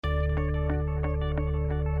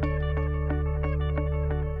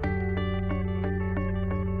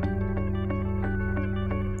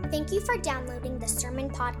Thank you for downloading the Sermon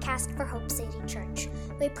Podcast for Hope City Church.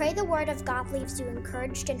 We pray the Word of God leaves you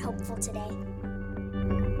encouraged and hopeful today.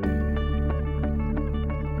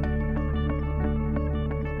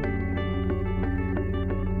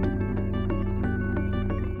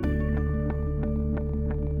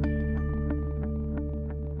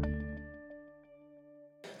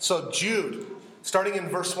 So Jude, starting in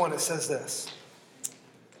verse 1, it says this.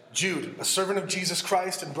 Jude, a servant of Jesus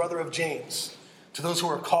Christ and brother of James, to those who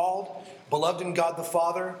are called, beloved in God the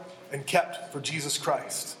Father, and kept for Jesus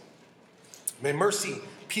Christ. May mercy,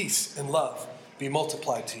 peace, and love be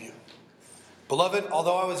multiplied to you. Beloved,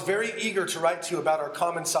 although I was very eager to write to you about our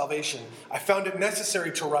common salvation, I found it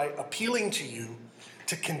necessary to write appealing to you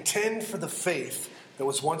to contend for the faith that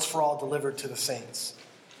was once for all delivered to the saints.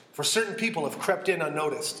 For certain people have crept in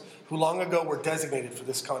unnoticed, who long ago were designated for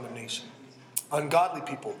this condemnation. Ungodly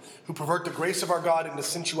people who pervert the grace of our God into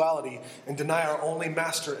sensuality and deny our only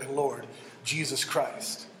Master and Lord, Jesus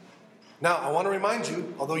Christ. Now, I want to remind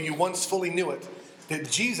you, although you once fully knew it, that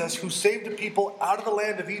Jesus, who saved the people out of the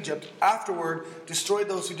land of Egypt, afterward destroyed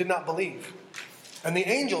those who did not believe. And the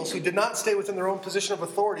angels who did not stay within their own position of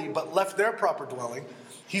authority but left their proper dwelling,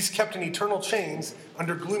 he's kept in eternal chains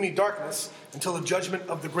under gloomy darkness until the judgment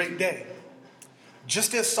of the great day.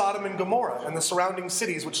 Just as Sodom and Gomorrah and the surrounding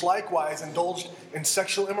cities, which likewise indulged in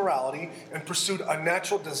sexual immorality and pursued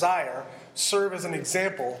unnatural desire, serve as an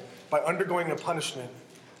example by undergoing a punishment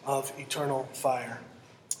of eternal fire.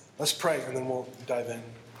 Let's pray and then we'll dive in.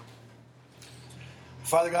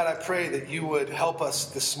 Father God, I pray that you would help us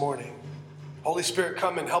this morning. Holy Spirit,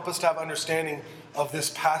 come and help us to have understanding of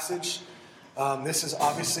this passage. This is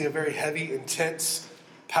obviously a very heavy, intense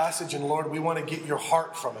passage, and Lord, we want to get your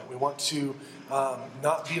heart from it. We want to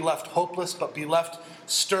not be left hopeless, but be left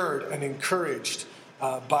stirred and encouraged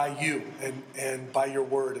by you and by your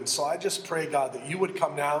word. And so I just pray, God, that you would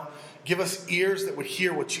come now, give us ears that would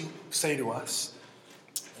hear what you say to us,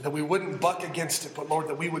 and that we wouldn't buck against it, but Lord,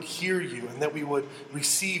 that we would hear you and that we would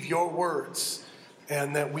receive your words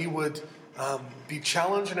and that we would be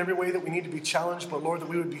challenged in every way that we need to be challenged, but Lord, that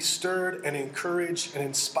we would be stirred and encouraged and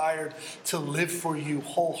inspired to live for you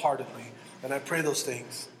wholeheartedly. And I pray those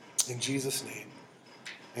things in Jesus' name.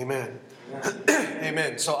 Amen.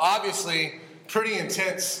 Amen. So obviously, pretty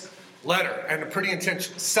intense letter and a pretty intense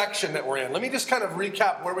section that we're in. Let me just kind of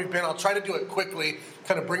recap where we've been. I'll try to do it quickly,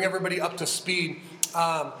 kind of bring everybody up to speed.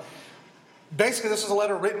 Basically, this is a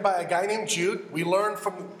letter written by a guy named Jude. We learn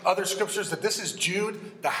from other scriptures that this is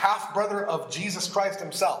Jude, the half-brother of Jesus Christ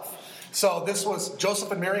himself. So this was,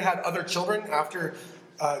 Joseph and Mary had other children after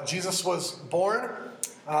Jesus was born.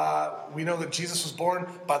 We know that Jesus was born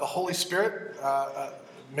by the Holy Spirit.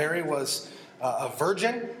 Mary was a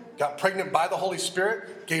virgin, got pregnant by the Holy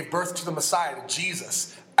Spirit, gave birth to the Messiah, to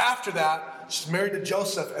Jesus. After that, she's married to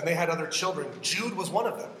Joseph, and they had other children. Jude was one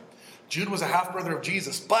of them. Jude was a half-brother of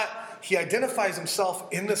Jesus, but he identifies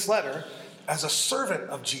himself in this letter as a servant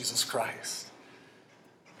of Jesus Christ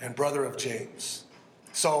and brother of James.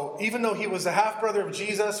 So even though he was a half-brother of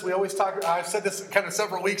Jesus, we always talk, I've said this kind of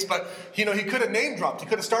several weeks, but he could have name dropped. He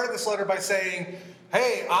could have started this letter by saying,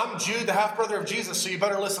 hey, I'm Jude, the half-brother of Jesus, so you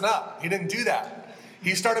better listen up. He didn't do that.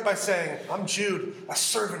 He started by saying, I'm Jude, a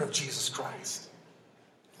servant of Jesus Christ,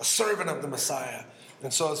 a servant of the Messiah.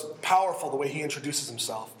 And so it's powerful the way he introduces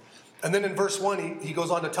himself. And then in verse 1, he goes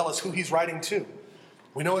on to tell us who he's writing to.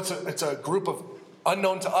 We know it's a group of,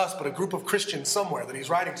 unknown to us, but a group of Christians somewhere that he's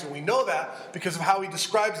writing to. We know that because of how he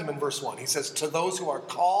describes them in verse 1. He says, to those who are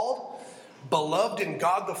called, beloved in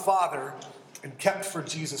God the Father, and kept for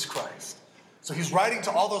Jesus Christ. So he's writing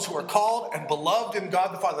to all those who are called and beloved in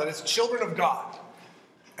God the Father, that is, children of God,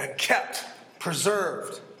 and kept,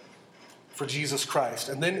 preserved for Jesus Christ.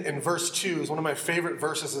 And then in verse 2 is one of my favorite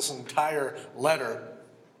verses this entire letter.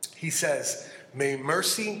 He says, may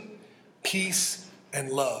mercy, peace,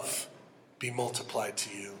 and love be multiplied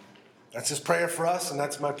to you. That's his prayer for us, and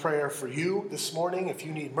that's my prayer for you this morning. If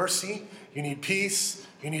you need mercy, you need peace,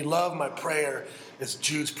 you need love, my prayer is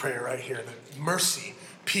Jude's prayer right here, that mercy,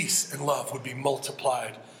 peace, and love would be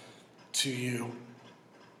multiplied to you.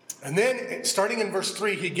 And then, starting in verse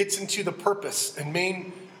 3, he gets into the purpose and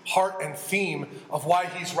main heart and theme of why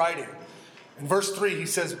he's writing. In verse 3, he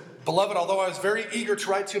says, beloved, although I was very eager to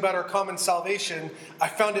write to you about our common salvation, I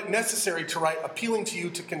found it necessary to write appealing to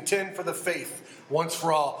you to contend for the faith once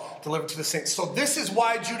for all delivered to the saints. So this is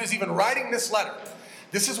why Jude is even writing this letter.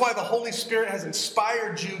 This is why the Holy Spirit has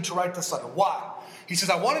inspired Jude to write this letter. Why? He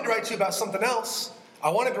says, I wanted to write to you about something else.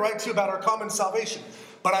 I wanted to write to you about our common salvation.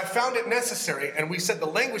 But I found it necessary, and we said the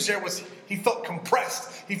language there was, he felt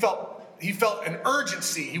compressed. He felt he felt an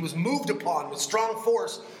urgency. He was moved upon with strong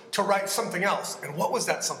force to write something else. And what was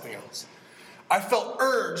that something else? I felt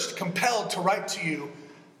urged, compelled to write to you,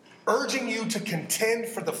 urging you to contend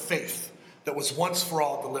for the faith that was once for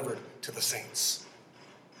all delivered to the saints.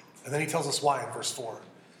 And then he tells us why in verse 4.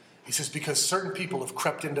 He says, because certain people have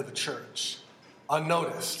crept into the church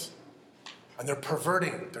unnoticed, and they're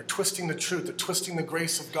perverting, they're twisting the truth, they're twisting the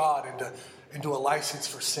grace of God into a license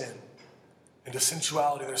for sin, into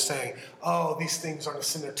sensuality. They're saying, oh, these things aren't a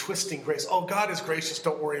sin. They're twisting grace. Oh, God is gracious.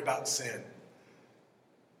 Don't worry about sin.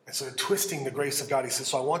 And so they're twisting the grace of God. He says,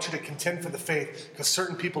 so I want you to contend for the faith because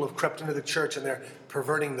certain people have crept into the church and they're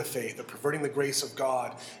perverting the faith. They're perverting the grace of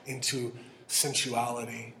God into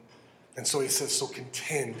sensuality. And so he says, so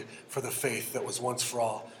contend for the faith that was once for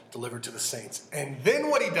all delivered to the saints. And then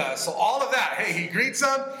what he does, so all of that, hey, he greets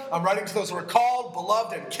them. I'm writing to those who are called,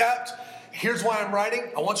 beloved, and kept. Here's why I'm writing.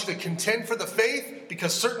 I want you to contend for the faith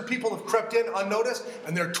because certain people have crept in unnoticed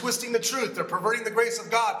and they're twisting the truth. They're perverting the grace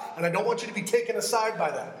of God. And I don't want you to be taken aside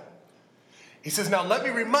by that. He says, now let me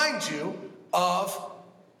remind you of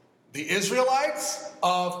the Israelites,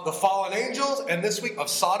 of the fallen angels, and this week of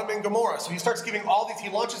Sodom and Gomorrah. So he starts giving all these, he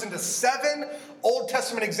launches into 7 Old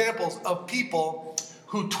Testament examples of people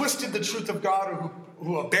who twisted the truth of God or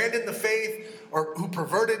who abandoned the faith or who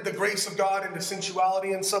perverted the grace of God into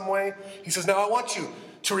sensuality in some way. He says, now I want you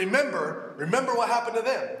to remember what happened to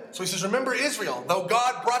them. So he says, remember Israel, though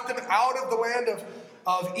God brought them out of the land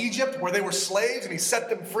of Egypt where they were slaves and he set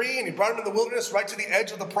them free and he brought them in the wilderness right to the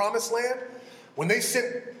edge of the promised land. When they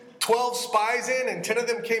sent 12 spies in and 10 of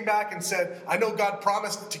them came back and said, I know God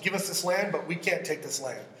promised to give us this land, but we can't take this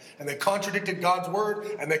land. And they contradicted God's word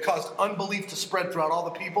and they caused unbelief to spread throughout all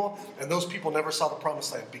the people. And those people never saw the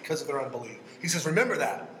promised land because of their unbelief. He says, remember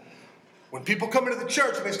that. When people come into the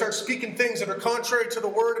church and they start speaking things that are contrary to the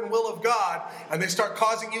word and will of God, and they start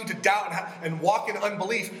causing you to doubt and walk in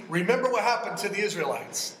unbelief, remember what happened to the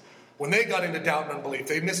Israelites. When they got into doubt and unbelief,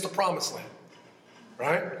 they missed the promised land.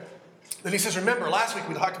 Right? Then he says, remember, last week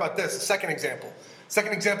we talked about this, the second example.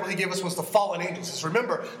 Second example he gave us was the fallen angels. He says,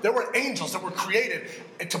 remember, there were angels that were created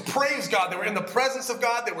to praise God. They were in the presence of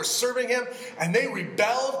God. They were serving him. And they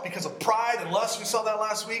rebelled because of pride and lust. We saw that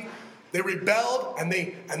last week. They rebelled and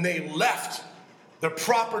they left their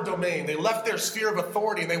proper domain. They left their sphere of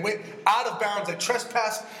authority. And they went out of bounds. They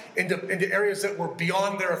trespassed into areas that were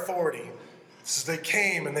beyond their authority. So they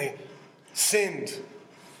came and they sinned.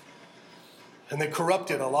 And they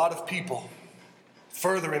corrupted a lot of people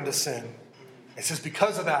further into sin. It says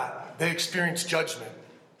because of that, they experienced judgment.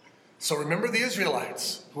 So remember the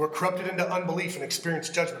Israelites who were corrupted into unbelief and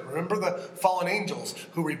experienced judgment. Remember the fallen angels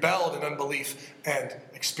who rebelled in unbelief and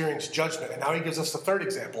experienced judgment. And now he gives us the third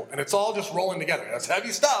example. And it's all just rolling together. That's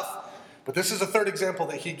heavy stuff. But this is the third example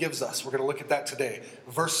that he gives us. We're going to look at that today.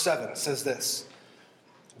 Verse 7 says this.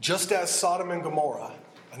 Just as Sodom and Gomorrah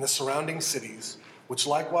and the surrounding cities, which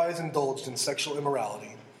likewise indulged in sexual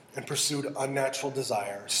immorality and pursued unnatural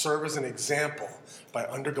desire, serve as an example by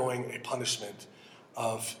undergoing a punishment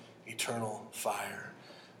of eternal fire.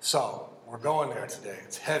 So, we're going there today.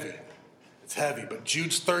 It's heavy. But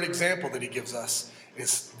Jude's third example that he gives us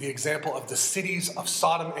is the example of the cities of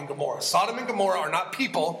Sodom and Gomorrah. Sodom and Gomorrah are not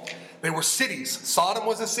people. They were cities. Sodom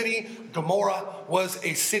was a city. Gomorrah was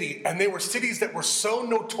a city. And they were cities that were so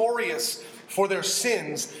notorious for their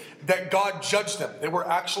sins that God judged them. They were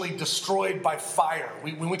actually destroyed by fire.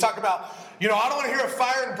 When we talk about, I don't want to hear a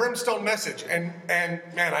fire and brimstone message. And man,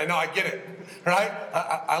 I know, I get it, right?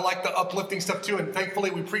 I like the uplifting stuff too. And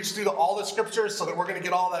thankfully we preach through all the scriptures so that we're going to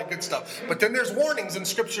get all that good stuff. But then there's warnings in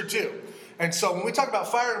scripture too. And so when we talk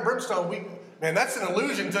about fire and brimstone, that's an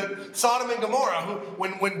allusion to Sodom and Gomorrah,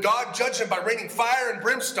 when God judged them by raining fire and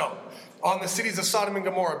brimstone on the cities of Sodom and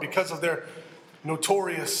Gomorrah because of their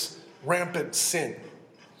notorious rampant sin.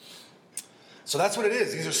 So that's what it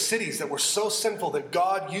is. These are cities that were so sinful that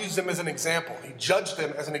God used them as an example. He judged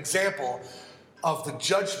them as an example of the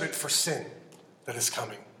judgment for sin that is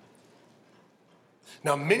coming.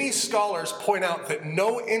 Now, many scholars point out that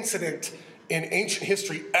no incident in ancient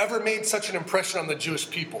history ever made such an impression on the Jewish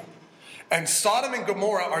people. And Sodom and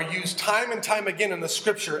Gomorrah are used time and time again in the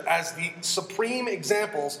scripture as the supreme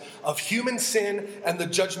examples of human sin and the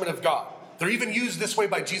judgment of God. They're even used this way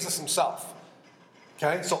by Jesus himself.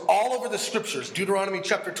 Okay, so all over the scriptures, Deuteronomy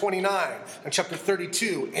chapter 29 and chapter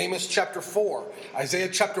 32, Amos chapter 4, Isaiah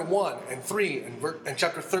chapter 1 and 3 and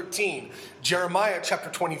chapter 13, Jeremiah chapter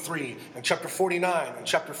 23 and chapter 49 and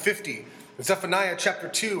chapter 50, Zephaniah chapter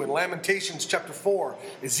 2 and Lamentations chapter 4,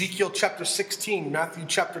 Ezekiel chapter 16, Matthew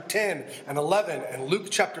chapter 10 and 11, and Luke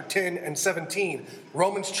chapter 10 and 17,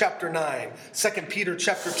 Romans chapter 9, 2 Peter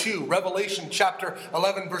chapter 2, Revelation chapter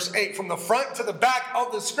 11 verse 8, from the front to the back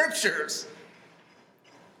of the scriptures.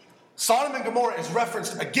 Sodom and Gomorrah is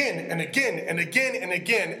referenced again and again and again and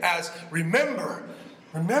again as remember,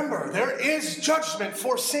 there is judgment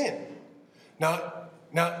for sin. Now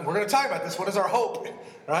we're going to talk about this. What is our hope?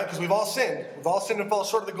 Right? Because we've all sinned. We've all sinned and fall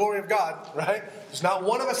short of the glory of God. Right? There's not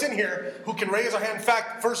one of us in here who can raise our hand. In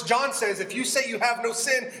fact, 1 John says, if you say you have no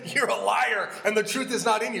sin, you're a liar and the truth is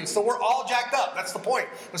not in you. So we're all jacked up. That's the point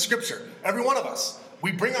of Scripture. Every one of us.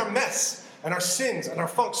 We bring our mess and our sins and our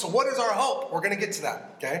funk. So what is our hope? We're going to get to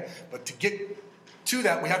that. Okay? But to get to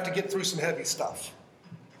that, we have to get through some heavy stuff.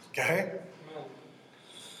 Okay?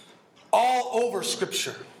 All over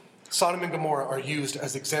Scripture, Sodom and Gomorrah are used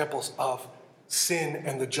as examples of sin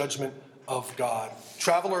and the judgment of God.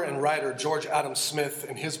 Traveler and writer George Adam Smith,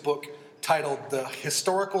 in his book titled The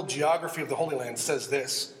Historical Geography of the Holy Land, says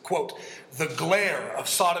this, quote, "The glare of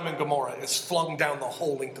Sodom and Gomorrah is flung down the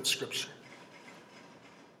whole length of Scripture."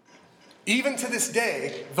 Even to this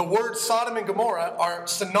day, the words Sodom and Gomorrah are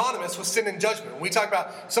synonymous with sin and judgment. When we talk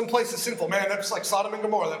about some place is sinful, man, that's like Sodom and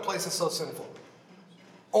Gomorrah, that place is so sinful.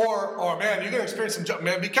 Or man, you're going to experience some judgment.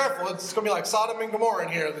 Man, be careful. It's going to be like Sodom and Gomorrah in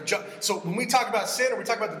here. So when we talk about sin or we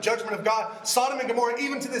talk about the judgment of God, Sodom and Gomorrah,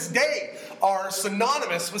 even to this day, are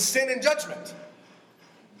synonymous with sin and judgment.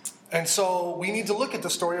 And so we need to look at the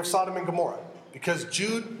story of Sodom and Gomorrah. Because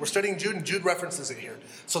we're studying Jude, and Jude references it here.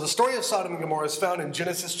 So the story of Sodom and Gomorrah is found in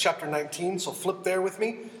Genesis chapter 19. So flip there with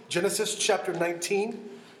me. Genesis chapter 19.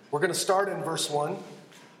 We're going to start in verse 1.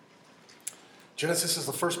 Genesis is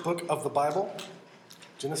the first book of the Bible.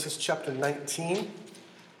 Genesis chapter 19.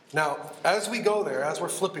 Now, as we go there, as we're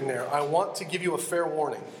flipping there, I want to give you a fair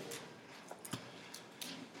warning.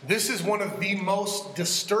 This is one of the most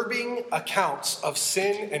disturbing accounts of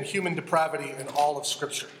sin and human depravity in all of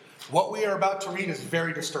Scripture. What we are about to read is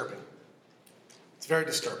very disturbing. It's very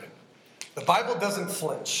disturbing. The Bible doesn't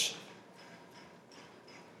flinch,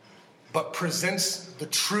 but presents the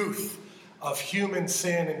truth of human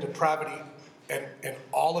sin and depravity and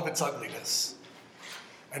all of its ugliness.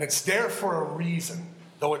 And it's there for a reason.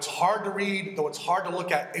 Though it's hard to read, though it's hard to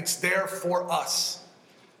look at, it's there for us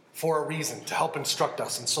for a reason, to help instruct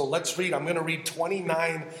us. And so let's read. I'm going to read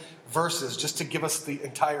 29 verses just to give us the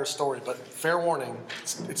entire story. But fair warning,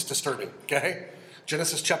 it's disturbing, okay?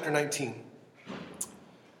 Genesis chapter 19.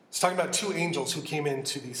 It's talking about two angels who came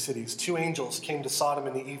into these cities. Two angels came to Sodom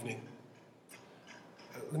in the evening.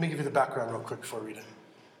 Let me give you the background real quick before I read it.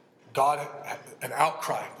 God, an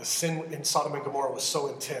outcry. The sin in Sodom and Gomorrah was so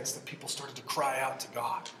intense that people started to cry out to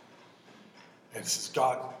God. And it says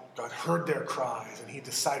God heard their cries, and he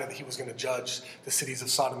decided that he was going to judge the cities of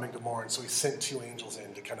Sodom and Gomorrah. And so he sent two angels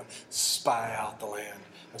in to kind of spy out the land.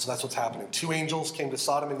 And so that's what's happening. Two angels came to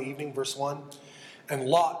Sodom in the evening, verse 1. And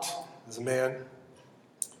Lot is a man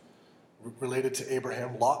related to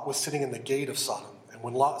Abraham. Lot was sitting in the gate of Sodom. And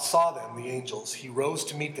when Lot saw them, the angels, he rose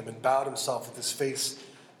to meet them and bowed himself with his face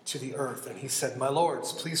to the earth. And he said, "My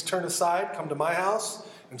lords, please turn aside, come to my house,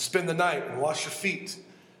 and spend the night, and wash your feet.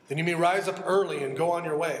 Then you may rise up early and go on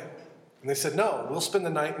your way." And they said, "No, we'll spend the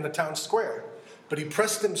night in the town square." But he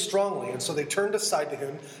pressed them strongly, and so they turned aside to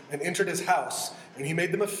him and entered his house. And he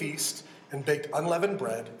made them a feast and baked unleavened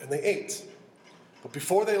bread, and they ate. But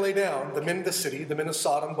before they lay down, the men of the city, the men of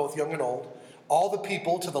Sodom, both young and old, all the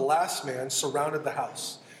people to the last man surrounded the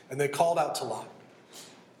house. And they called out to Lot,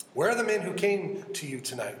 "Where are the men who came to you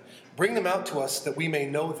tonight? Bring them out to us that we may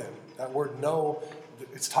know them." That word know,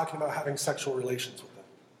 it's talking about having sexual relations with them.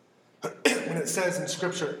 When it says in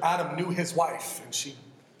Scripture, Adam knew his wife and she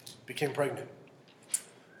became pregnant.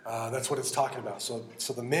 That's what it's talking about. So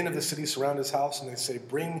the men of the city surround his house and they say,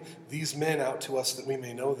 "Bring these men out to us that we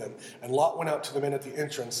may know them." And Lot went out to the men at the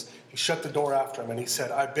entrance. He shut the door after him and he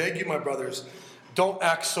said, "I beg you, my brothers, don't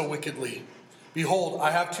act so wickedly. Behold, I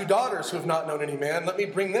have two daughters who have not known any man. Let me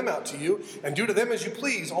bring them out to you, and do to them as you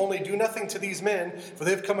please. Only do nothing to these men, for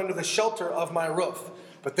they have come under the shelter of my roof."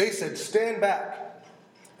 But they said, "Stand back."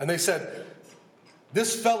 And they said,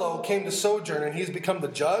 "This fellow came to sojourn, and he has become the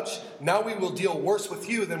judge. Now we will deal worse with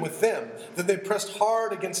you than with them." Then they pressed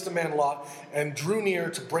hard against the man Lot, and drew near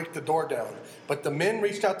to break the door down. But the men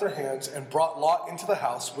reached out their hands, and brought Lot into the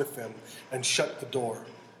house with them, and shut the door.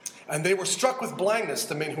 And they were struck with blindness,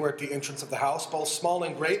 the men who were at the entrance of the house, both small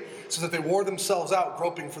and great, so that they wore themselves out,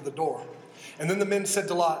 groping for the door. And then the men said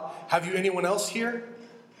to Lot, "Have you anyone else here?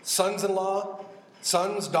 Sons-in-law,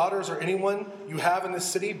 sons, daughters, or anyone you have in this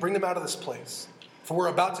city? Bring them out of this place." For we're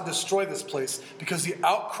about to destroy this place, because the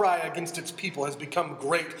outcry against its people has become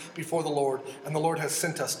great before the Lord, and the Lord has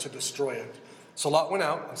sent us to destroy it. So Lot went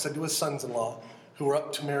out and said to his sons-in-law, who were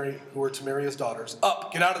to marry his daughters,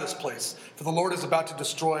 "Up, get out of this place, for the Lord is about to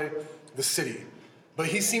destroy the city." But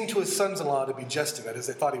he seemed to his sons-in-law to be jesting, that is,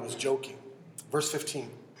 they thought he was joking. Verse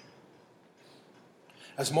 15.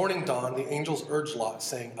 As morning dawned, the angels urged Lot,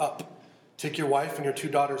 saying, "Up, take your wife and your 2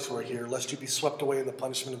 daughters who are here, lest you be swept away in the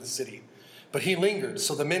punishment of the city." But he lingered.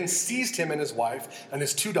 So the men seized him and his wife and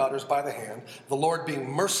his 2 daughters by the hand, the Lord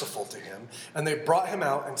being merciful to him. And they brought him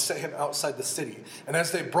out and set him outside the city. And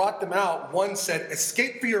as they brought them out, one said,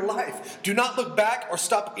 "Escape for your life. Do not look back or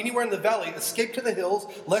stop anywhere in the valley. Escape to the hills,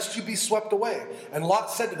 lest you be swept away." And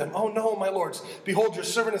Lot said to them, "Oh no, my lords. Behold, your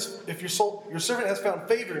servant has found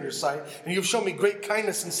favor in your sight, and you have shown me great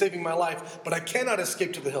kindness in saving my life. But I cannot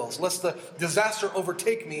escape to the hills, lest the disaster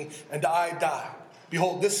overtake me and I die.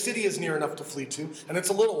 Behold, this city is near enough to flee to, and it's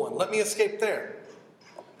a little one. Let me escape there.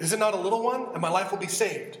 Is it not a little one? And my life will be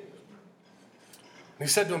saved." And he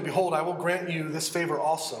said to him, "Behold, I will grant you this favor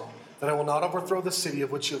also, that I will not overthrow the city of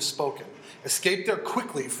which you have spoken. Escape there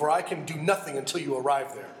quickly, for I can do nothing until you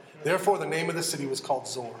arrive there." Therefore the name of the city was called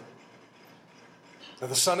Zor. Now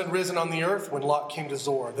the sun had risen on the earth when Lot came to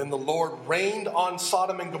Zor. Then the Lord rained on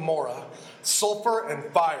Sodom and Gomorrah sulfur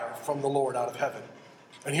and fire from the Lord out of heaven.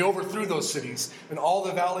 And he overthrew those cities, and all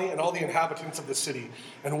the valley, and all the inhabitants of the city,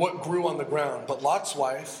 and what grew on the ground. But Lot's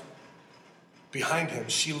wife, behind him,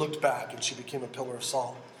 she looked back, and she became a pillar of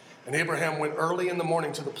salt. And Abraham went early in the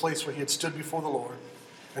morning to the place where he had stood before the Lord.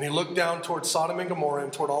 And he looked down toward Sodom and Gomorrah,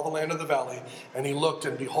 and toward all the land of the valley. And he looked,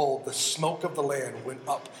 and behold, the smoke of the land went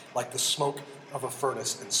up like the smoke of a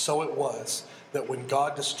furnace. And so it was that when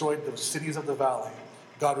God destroyed the cities of the valley,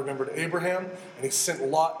 God remembered Abraham, and he sent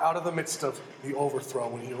Lot out of the midst of the overthrow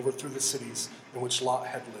when he overthrew the cities in which Lot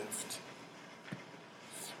had lived.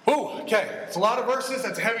 Ooh, okay, it's a lot of verses.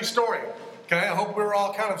 That's a heavy story. Okay, I hope we're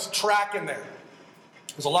all kind of tracking there.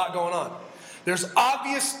 There's a lot going on. There's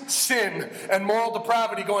obvious sin and moral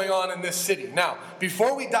depravity going on in this city. Now,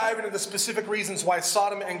 before we dive into the specific reasons why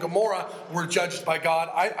Sodom and Gomorrah were judged by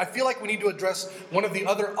God, I feel like we need to address one of the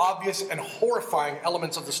other obvious and horrifying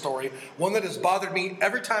elements of the story, one that has bothered me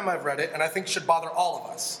every time I've read it, and I think should bother all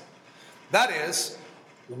of us. That is,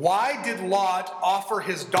 why did Lot offer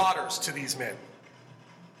his daughters to these men?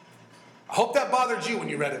 I hope that bothered you when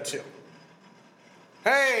you read it too.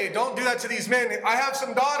 Hey, don't do that to these men. I have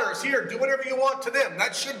some daughters. Here, do whatever you want to them.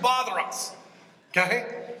 That should bother us.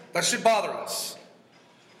 Okay? That should bother us.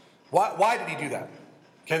 Why did he do that?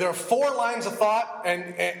 Okay, there are 4 lines of thought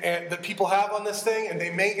and that people have on this thing, and they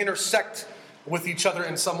may intersect with each other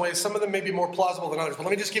in some ways. Some of them may be more plausible than others. But let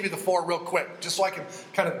me just give you the 4 real quick, just so I can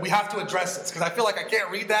we have to address this, because I feel like I can't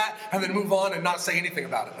read that and then move on and not say anything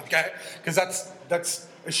about it, okay? Because that's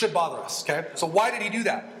it should bother us, okay? So why did he do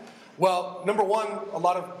that? Well, number one, a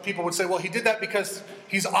lot of people would say, well, he did that because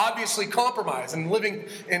he's obviously compromised and living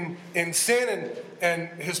in sin, and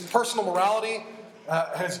his personal morality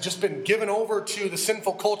has just been given over to the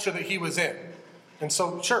sinful culture that he was in. And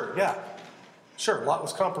so, sure, Lot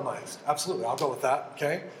was compromised. Absolutely, I'll go with that,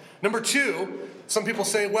 okay? Number 2, some people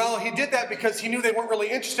say, well, he did that because he knew they weren't really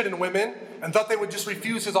interested in women and thought they would just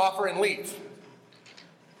refuse his offer and leave.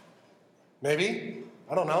 Maybe.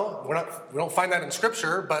 I don't know. We don't find that in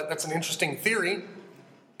Scripture, but that's an interesting theory.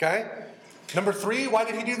 Okay? Number 3, why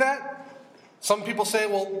did he do that? Some people say,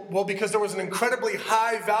 well, because there was an incredibly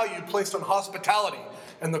high value placed on hospitality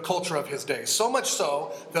in the culture of his day. So much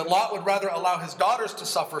so that Lot would rather allow his daughters to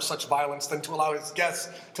suffer such violence than to allow his guests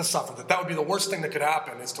to suffer. That would be the worst thing that could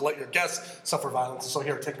happen, is to let your guests suffer violence. So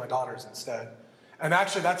here, take my daughters instead. And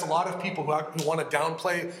actually, that's a lot of people who want to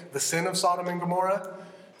downplay the sin of Sodom and Gomorrah.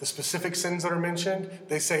 The specific sins that are mentioned,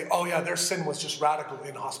 they say, oh yeah, their sin was just radical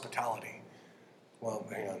inhospitality. Well,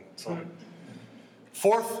 hang on. So,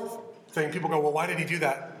 4th thing, people go, well, why did he do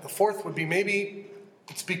that? The 4th would be, maybe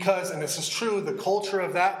it's because, and this is true, the culture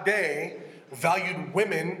of that day valued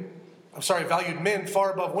men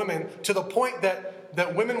far above women, to the point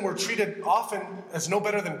that women were treated often as no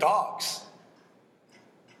better than dogs.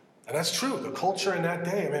 And that's true. The culture in that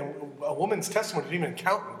day, a woman's testimony didn't even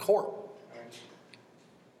count in court.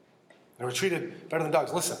 They were treated better than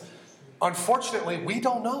dogs. Listen, unfortunately, we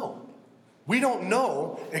don't know. We don't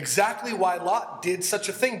know exactly why Lot did such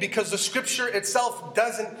a thing, because the Scripture itself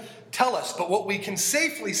doesn't tell us. But what we can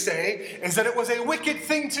safely say is that it was a wicked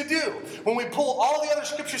thing to do. When we pull all the other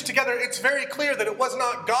Scriptures together, it's very clear that it was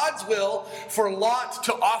not God's will for Lot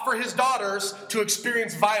to offer his daughters to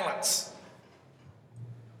experience violence.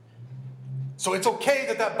 So it's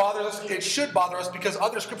okay that bothers us. It should bother us, because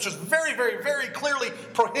other Scriptures very, very, very clearly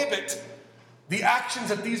prohibit the actions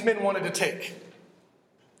that these men wanted to take.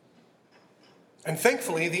 And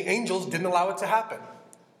thankfully, the angels didn't allow it to happen.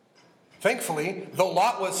 Thankfully, though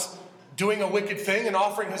Lot was doing a wicked thing and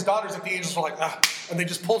offering his daughters, that the angels were like, and they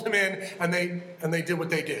just pulled him in, and they did what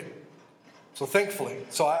they did. So thankfully.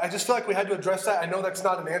 So I just feel like we had to address that. I know that's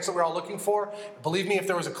not an answer we're all looking for. Believe me, if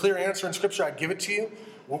there was a clear answer in Scripture, I'd give it to you.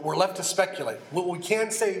 We're left to speculate. What we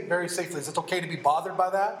can say very safely is it's okay to be bothered by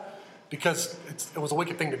that because it was a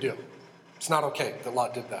wicked thing to do. It's not okay that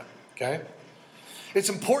Lot did that, okay? It's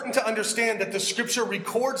important to understand that the Scripture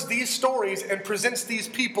records these stories and presents these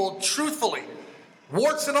people truthfully,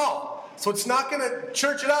 warts and all. So it's not going to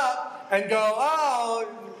church it up and go,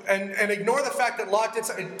 and ignore the fact that Lot did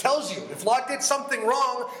something. It tells you. If Lot did something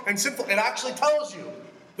wrong and sinful, it actually tells you.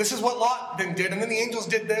 This is what Lot then did, and then the angels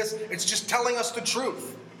did this. It's just telling us the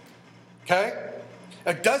truth. Okay?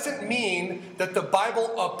 It doesn't mean that the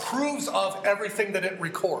Bible approves of everything that it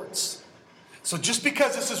records. So just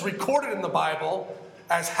because this is recorded in the Bible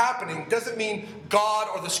as happening doesn't mean God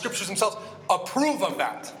or the Scriptures themselves approve of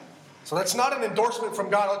that. So that's not an endorsement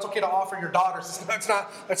from God. Oh, it's okay to offer your daughters. That's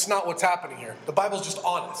not what's happening here. The Bible's just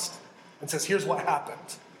honest and says, here's what happened.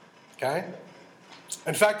 Okay?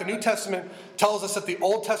 In fact, the New Testament tells us that the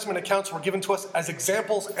Old Testament accounts were given to us as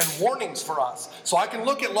examples and warnings for us. So I can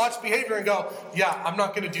look at Lot's behavior and go, yeah, I'm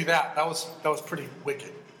not going to do that. That was pretty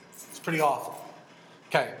wicked. It's pretty awful.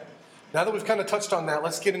 Okay. Now that we've kind of touched on that,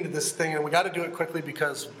 let's get into this thing. And we got to do it quickly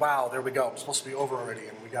because, wow, there we go. It's supposed to be over already.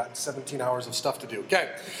 And we got 17 hours of stuff to do. Okay.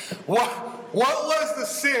 What was the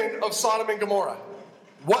sin of Sodom and Gomorrah?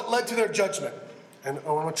 What led to their judgment? And I'm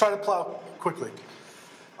going to try to plow quickly.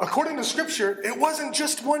 According to Scripture, it wasn't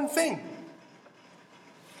just one thing.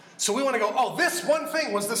 So we want to go, this one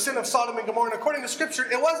thing was the sin of Sodom and Gomorrah. And according to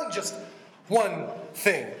Scripture, it wasn't just one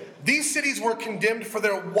thing. These cities were condemned for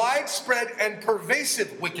their widespread and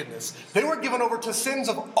pervasive wickedness. They were given over to sins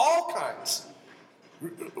of all kinds.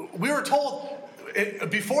 We were told,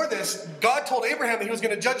 before this, God told Abraham that he was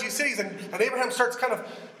going to judge these cities. And Abraham starts kind of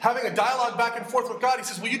having a dialogue back and forth with God. He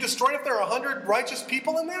says, will you destroy it if there are 100 righteous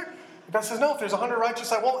people in there? God says, no, if there's 100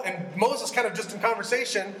 righteous, I won't. And Moses kind of just in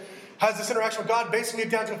conversation has this interaction with God, basically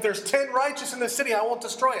down to if there's 10 righteous in this city, I won't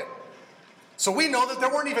destroy it. So we know that there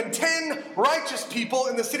weren't even 10 righteous people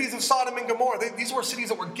in the cities of Sodom and Gomorrah. These were cities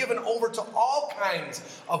that were given over to all kinds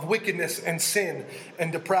of wickedness and sin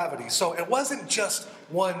and depravity. So it wasn't just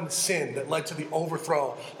one sin that led to the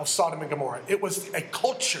overthrow of Sodom and Gomorrah. It was a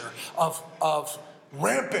culture of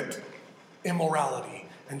rampant immorality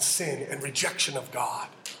and sin and rejection of God.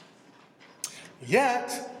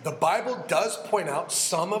 Yet, the Bible does point out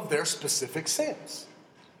some of their specific sins.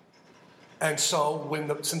 And so,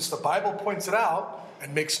 since the Bible points it out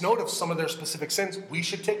and makes note of some of their specific sins, we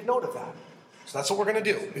should take note of that. So that's what we're going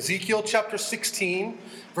to do. Ezekiel chapter 16,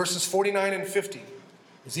 verses 49 and 50.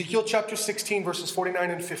 Ezekiel chapter 16, verses 49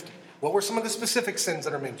 and 50. What were some of the specific sins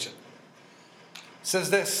that are mentioned? It says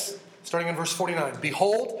this, starting in verse 49.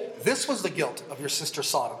 Behold, this was the guilt of your sister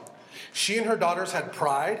Sodom. She and her daughters had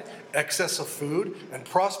pride, excess of food, and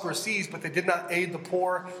prosperous ease, but they did not aid the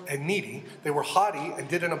poor and needy. They were haughty and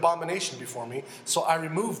did an abomination before me, so I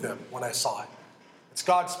removed them when I saw it. It's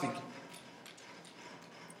God speaking.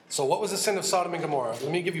 So what was the sin of Sodom and Gomorrah?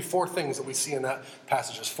 Let me give you 4 things that we see in that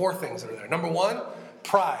passage. There's 4 things that are there. Number 1,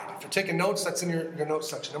 pride. If you're taking notes, that's in your notes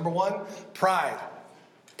section. Number 1, pride.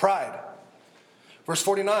 Pride. Verse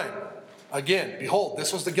 49. Again, behold,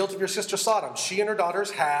 this was the guilt of your sister Sodom. She and her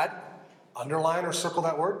daughters had, underline or circle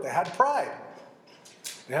that word, they had pride.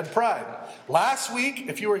 They had pride. Last week,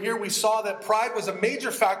 if you were here, we saw that pride was a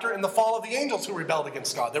major factor in the fall of the angels who rebelled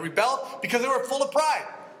against God. They rebelled because they were full of pride.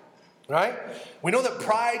 Right? We know that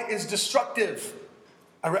pride is destructive.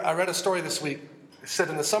 I read a story this week. It said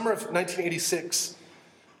in the summer of 1986,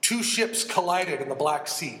 2 ships collided in the Black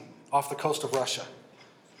Sea off the coast of Russia.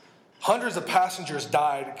 Hundreds of passengers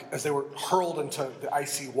died as they were hurled into the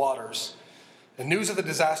icy waters. And news of the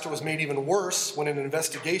disaster was made even worse when an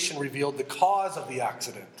investigation revealed the cause of the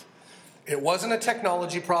accident. It wasn't a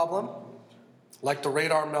technology problem, like the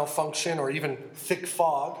radar malfunction or even thick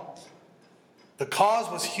fog. The cause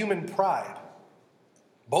was human pride.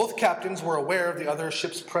 Both captains were aware of the other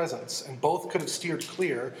ship's presence, and both could have steered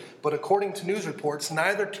clear, but according to news reports,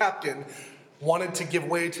 neither captain wanted to give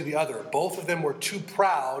way to the other. Both of them were too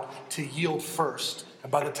proud to yield first,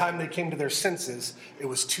 and by the time they came to their senses, it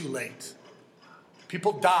was too late.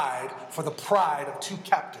 People died for the pride of 2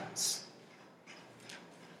 captains.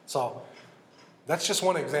 So, that's just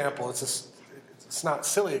one example. It's It's not a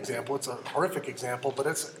silly example, it's a horrific example, but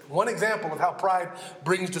it's one example of how pride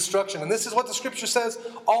brings destruction. And this is what the scripture says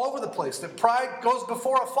all over the place, that pride goes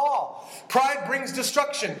before a fall. Pride brings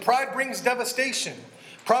destruction. Pride brings devastation.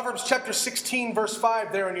 Proverbs chapter 16, verse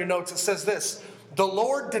 5, there in your notes, it says this: the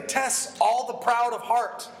Lord detests all the proud of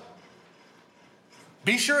heart.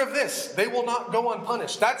 Be sure of this, they will not go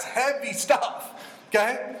unpunished. That's heavy stuff,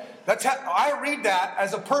 okay? I read that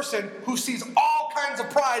as a person who sees all kinds of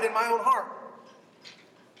pride in my own heart.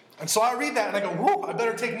 And so I read that and I go, whoa, I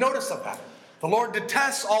better take notice of that. The Lord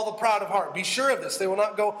detests all the proud of heart. Be sure of this, they will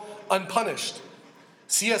not go unpunished.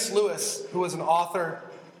 C.S. Lewis, who was an author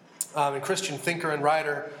and Christian thinker and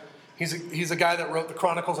writer, he's a guy that wrote the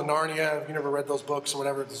Chronicles of Narnia. If you never read those books or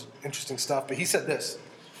whatever, it's interesting stuff. But he said this: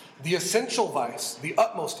 the essential vice, the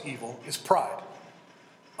utmost evil, is pride.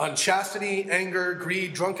 Unchastity, anger,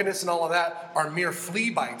 greed, drunkenness, and all of that are mere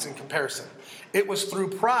flea bites in comparison. It was through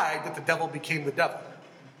pride that the devil became the devil.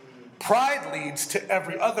 Pride leads to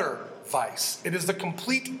every other vice. It is the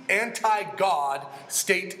complete anti-God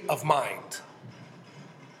state of mind.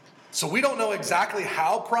 So we don't know exactly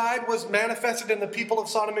how pride was manifested in the people of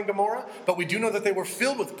Sodom and Gomorrah, but we do know that they were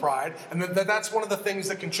filled with pride, and that's one of the things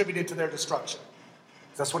that contributed to their destruction.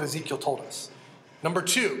 That's what Ezekiel told us. Number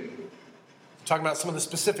 2, talking about some of the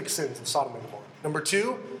specific sins of Sodom and Gomorrah. Number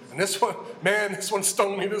 2, and this one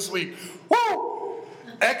stung me this week. Woo!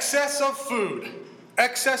 Excess of food.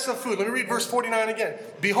 Excess of food. Let me read verse 49 again.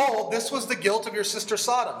 Behold, this was the guilt of your sister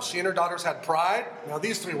Sodom. She and her daughters had pride. Now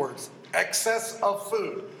these 3 words. Excess of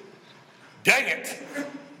food. Dang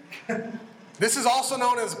it. This is also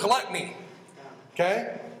known as gluttony.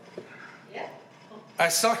 Okay? Yeah.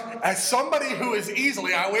 As somebody who is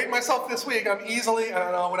easily, I weighed myself this week, I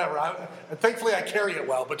don't know, whatever. Thankfully I carry it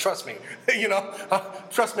well, but trust me,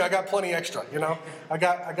 trust me, I got plenty extra, I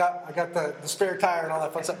got the spare tire and all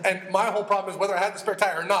that fun stuff. And my whole problem is whether I had the spare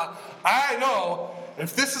tire or not, I know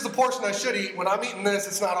if this is the portion I should eat, when I'm eating this,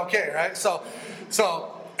 it's not okay, right? So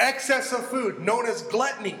excess of food, known as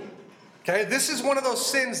gluttony. Okay, this is one of those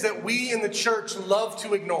sins that we in the church love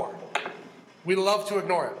to ignore. We love to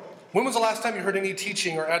ignore it. When was the last time you heard any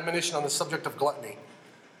teaching or admonition on the subject of gluttony?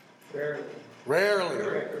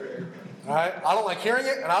 Rarely. All right? I don't like hearing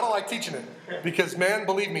it, and I don't like teaching it. Because, man,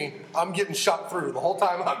 believe me, I'm getting shot through the whole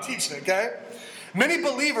time I'm teaching it, okay? Many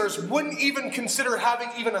believers wouldn't even consider having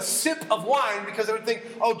even a sip of wine because they would think,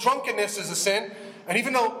 oh, drunkenness is a sin. And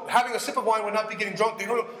even though having a sip of wine would not be getting drunk, they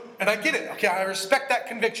don't. And I get it, okay? I respect that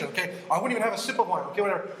conviction, okay? I wouldn't even have a sip of wine, okay?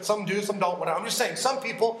 Whatever. Some do, some don't, whatever. I'm just saying, some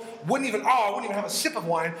people I wouldn't even have a sip of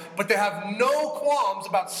wine, but they have no qualms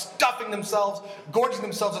about stuffing themselves, gorging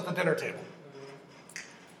themselves at the dinner table.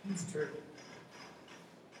 That's true.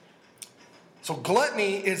 So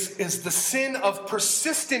gluttony is the sin of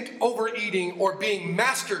persistent overeating or being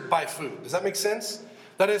mastered by food. Does that make sense?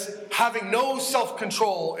 That is, having no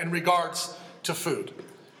self-control in regards to food.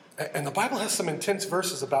 And the Bible has some intense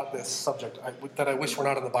verses about this subject that I wish were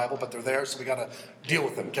not in the Bible, but they're there, so we got to deal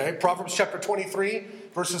with them, okay? Proverbs chapter 23,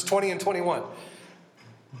 verses 20 and 21.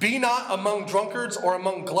 Be not among drunkards or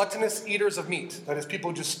among gluttonous eaters of meat. That is,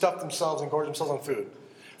 people who just stuff themselves and gorge themselves on food.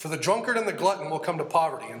 For the drunkard and the glutton will come to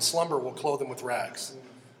poverty, and slumber will clothe them with rags.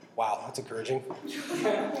 Wow, that's encouraging.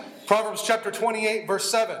 Proverbs chapter 28,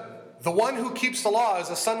 verse 7. The one who keeps the law is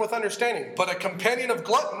a son with understanding, but a companion of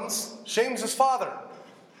gluttons shames his father.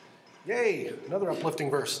 Yay, another uplifting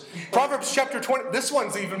verse. Proverbs chapter 20, this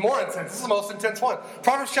one's even more intense. This is the most intense one.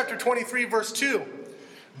 Proverbs chapter 23, verse 2.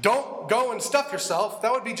 Don't go and stuff yourself.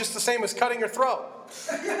 That would be just the same as cutting your throat.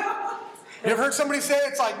 You ever heard somebody say,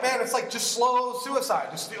 it's like just slow suicide.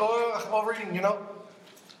 Just overeating,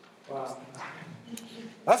 Wow.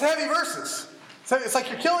 That's heavy verses. It's like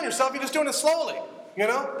you're killing yourself, you're just doing it slowly,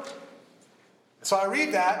 So I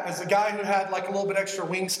read that as a guy who had like a little bit extra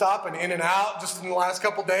wing stop and in and out just in the last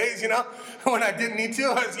couple days, when I didn't need to.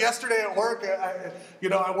 It was yesterday at work.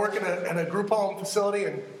 I work in a group home facility,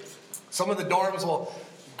 and some of the dorms will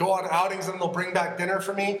go on outings and they'll bring back dinner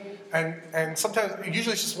for me. And sometimes,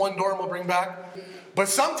 usually it's just one dorm will bring back. But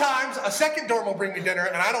sometimes a second dorm will bring me dinner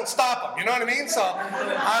and I don't stop them. You know what I mean?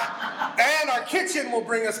 And our kitchen will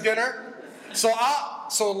bring us dinner.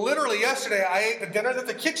 So literally yesterday, I ate the dinner that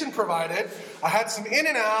the kitchen provided. I had some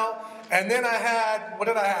In-N-Out, and then I had, what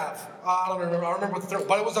did I have? I don't remember. I remember what the third,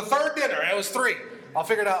 but it was the third dinner. It was 3. I'll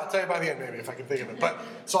figure it out. I'll tell you by the end, maybe, if I can think of it.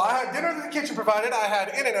 So I had dinner that the kitchen provided. I had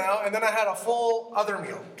In-N-Out, and then I had a full other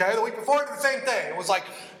meal. Okay, the week before, I did the same thing. It was like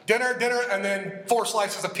dinner, and then 4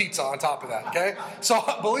 slices of pizza on top of that. Okay, so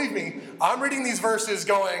believe me, I'm reading these verses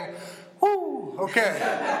going, whoo, okay,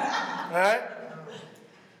 all right.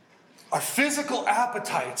 Our physical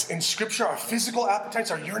appetites in Scripture, our physical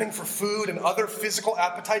appetites, our yearning for food and other physical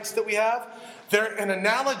appetites that we have, they're an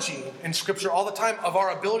analogy in Scripture all the time of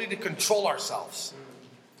our ability to control ourselves.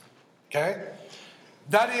 Okay?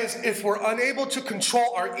 That is, if we're unable to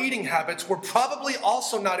control our eating habits, we're probably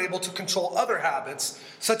also not able to control other habits,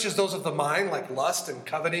 such as those of the mind, like lust and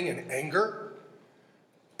coveting and anger.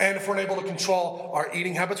 And if we're unable to control our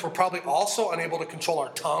eating habits, we're probably also unable to control our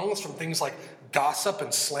tongues from things like gossip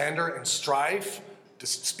and slander and strife,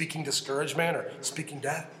 speaking discouragement or speaking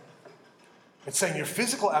death. It's saying your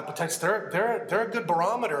physical appetites, they're a good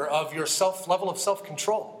barometer of your level of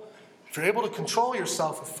self-control. If you're able to control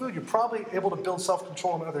yourself with food, you're probably able to build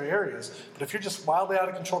self-control in other areas. But if you're just wildly out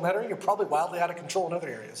of control in that area, you're probably wildly out of control in other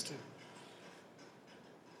areas too.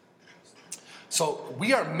 So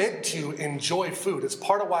we are meant to enjoy food. It's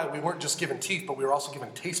part of why we weren't just given teeth, but we were also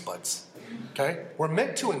given taste buds. Okay? We're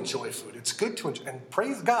meant to enjoy food. It's good to enjoy, and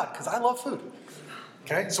praise God, because I love food.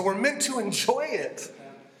 Okay? So we're meant to enjoy it,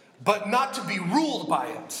 but not to be ruled by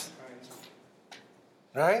it.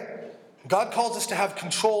 Right? God calls us to have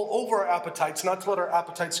control over our appetites, not to let our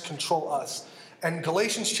appetites control us. And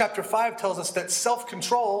Galatians chapter 5 tells us that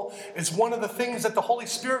self-control is one of the things that the Holy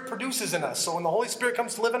Spirit produces in us. So when the Holy Spirit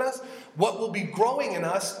comes to live in us, what will be growing in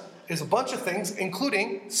us is a bunch of things,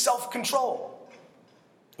 including self-control.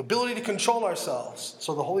 Ability to control ourselves.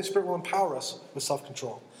 So the Holy Spirit will empower us with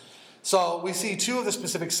self-control. So we see two of the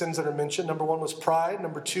specific sins that are mentioned. Number one was pride.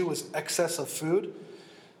 Number two was excess of food.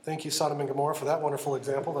 Thank you, Sodom and Gomorrah, for that wonderful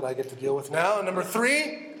example that I get to deal with now. And number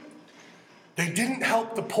three, they didn't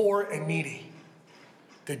help the poor and needy.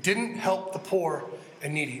 They didn't help the poor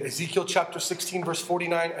and needy. Ezekiel chapter 16, verse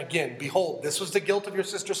 49, again, behold, this was the guilt of your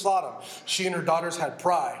sister Sodom. She and her daughters had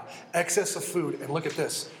pride, excess of food, and look at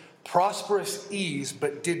this, prosperous ease,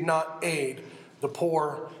 but did not aid the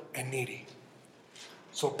poor and needy.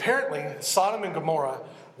 So apparently, Sodom and Gomorrah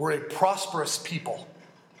were a prosperous people.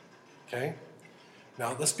 Okay?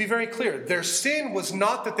 Now, let's be very clear. Their sin was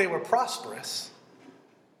not that they were prosperous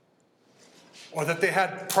or that they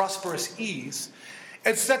had prosperous ease.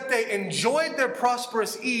 It's that they enjoyed their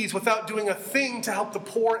prosperous ease without doing a thing to help the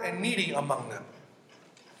poor and needy among them.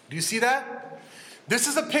 Do you see that? This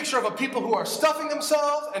is a picture of a people who are stuffing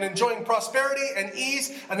themselves and enjoying prosperity and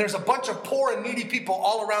ease, and there's a bunch of poor and needy people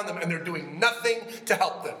all around them, and they're doing nothing to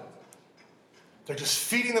help them. They're just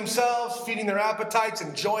feeding themselves, feeding their appetites,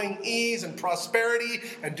 enjoying ease and prosperity,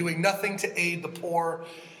 and doing nothing to aid the poor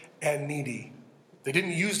and needy. They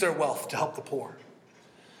didn't use their wealth to help the poor.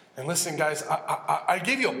 And listen, guys, I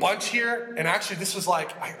gave you a bunch here, and actually this was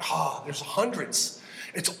like, there's hundreds.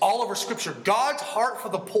 It's all over Scripture. God's heart for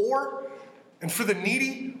the poor and for the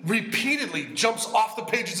needy repeatedly jumps off the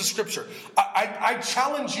pages of Scripture. I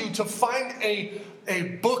challenge you to find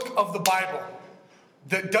a book of the Bible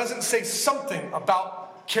that doesn't say something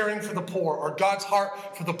about caring for the poor or God's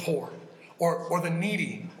heart for the poor or the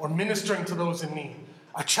needy or ministering to those in need.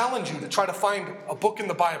 I challenge you to try to find a book in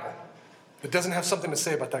the Bible that doesn't have something to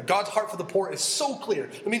say about that. God's heart for the poor is so clear.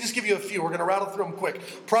 Let me just give you a few. We're going to rattle through them quick.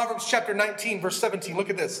 Proverbs chapter 19, verse 17. Look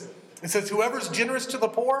at this. It says, whoever's generous to the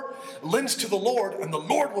poor lends to the Lord, and the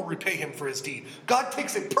Lord will repay him for his deed. God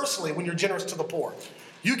takes it personally when you're generous to the poor.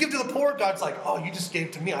 You give to the poor, God's like, oh, you just gave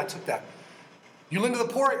to me. I took that. You lend to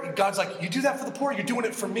the poor, God's like, you do that for the poor, you're doing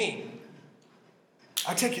it for me.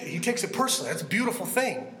 I take it. He takes it personally. That's a beautiful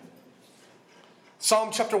thing. Psalm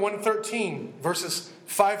chapter 113, verses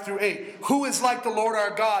 5 through 8. Who is like the Lord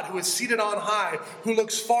our God, who is seated on high, who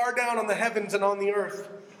looks far down on the heavens and on the earth?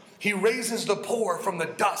 He raises the poor from the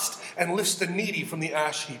dust and lifts the needy from the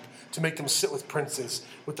ash heap to make them sit with princes,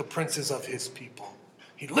 with the princes of his people.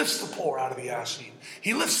 He lifts the poor out of the ash heap.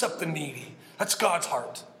 He lifts up the needy. That's God's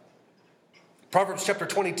heart. Proverbs chapter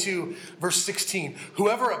 22, verse 16.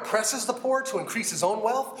 Whoever oppresses the poor to increase his own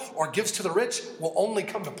wealth or gives to the rich will only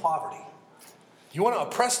come to poverty. You want to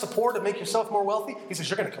oppress the poor to make yourself more wealthy? He says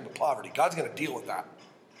you're going to come to poverty. God's going to deal with that.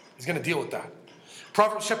 He's going to deal with that.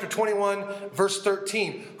 Proverbs chapter 21, verse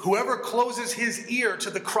 13. Whoever closes his ear to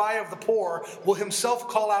the cry of the poor will himself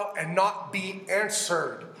call out and not be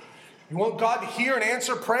answered. You want God to hear and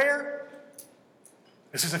answer prayer?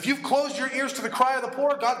 It says, if you've closed your ears to the cry of the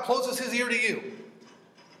poor, God closes his ear to you.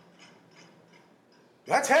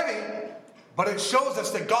 That's heavy, but it shows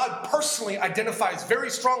us that God personally identifies very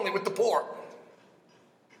strongly with the poor.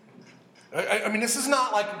 I mean, this is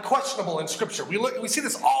not like questionable in Scripture. We see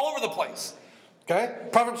this all over the place. Okay?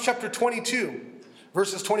 Proverbs chapter 22,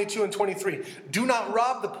 verses 22 and 23. Do not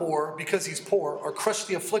rob the poor because he's poor, or crush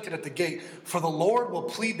the afflicted at the gate, for the Lord will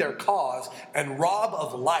plead their cause and rob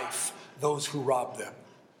of life those who rob them.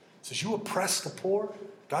 It says, you oppress the poor,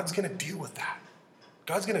 God's going to deal with that.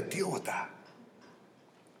 God's going to deal with that.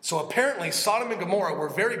 So apparently Sodom and Gomorrah were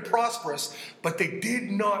very prosperous, but they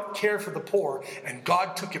did not care for the poor, and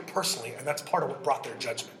God took it personally, and that's part of what brought their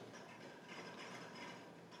judgment.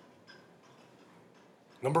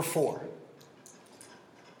 Number 4.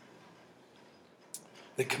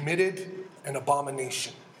 They committed an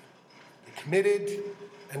abomination. They committed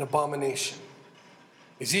an abomination.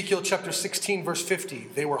 Ezekiel chapter 16, verse 50.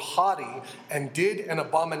 They were haughty and did an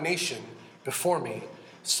abomination before me,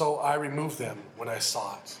 so I removed them when I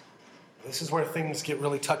saw it. This is where things get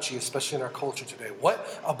really touchy, especially in our culture today.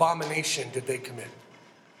 What abomination did they commit?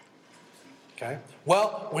 Okay.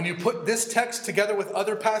 Well, when you put this text together with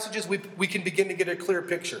other passages, we can begin to get a clear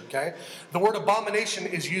picture. Okay. The word abomination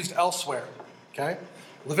is used elsewhere. Okay.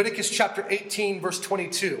 Leviticus chapter 18, verse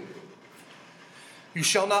 22. You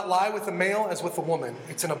shall not lie with a male as with a woman.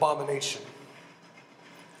 It's an abomination.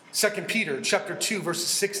 2 Peter chapter 2, verses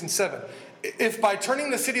 6 and 7. If by turning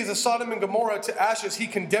the cities of Sodom and Gomorrah to ashes, he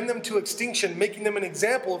condemned them to extinction, making them an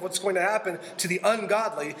example of what's going to happen to the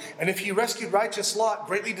ungodly, and if he rescued righteous Lot,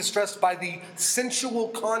 greatly distressed by the sensual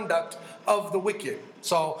conduct of the wicked.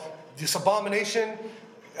 So this abomination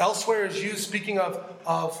elsewhere is used speaking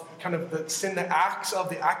of kind of the sin, the acts of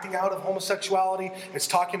the acting out of homosexuality. It's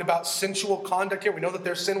talking about sensual conduct here. We know that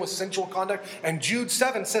their sin was sensual conduct. And Jude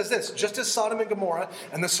 7 says this, just as Sodom and Gomorrah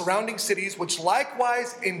and the surrounding cities, which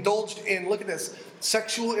likewise indulged in, look at this,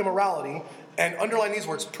 sexual immorality, and underline these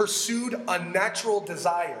words, pursued unnatural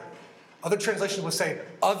desire. Other translations would say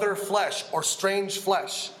other flesh or strange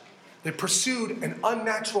flesh. They pursued an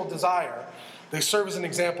unnatural desire. They serve as an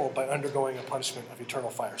example by undergoing a punishment of eternal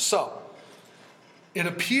fire. So, it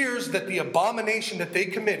appears that the abomination that they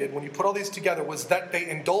committed, when you put all these together, was that they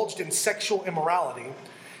indulged in sexual immorality.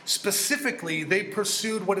 Specifically, they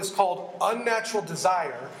pursued what is called unnatural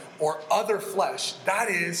desire or other flesh. That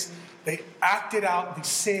is, they acted out the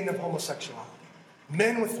sin of homosexuality.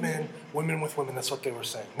 Men with men, women with women. That's what they were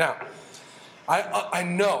saying. Now, I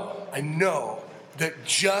know that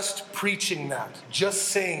just preaching that, just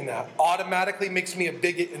saying that, automatically makes me a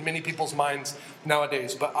bigot in many people's minds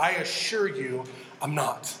nowadays. But I assure you, I'm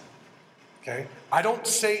not. Okay? I don't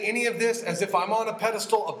say any of this as if I'm on a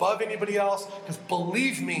pedestal above anybody else, because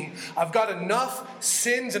believe me, I've got enough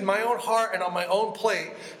sins in my own heart and on my own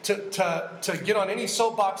plate to get on any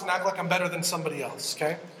soapbox and act like I'm better than somebody else.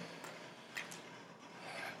 Okay?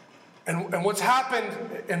 And what's happened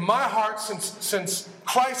in my heart since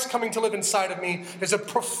Christ coming to live inside of me is a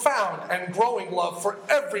profound and growing love for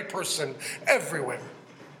every person, everywhere.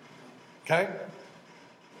 Okay?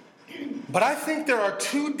 But I think there are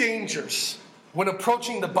 2 dangers when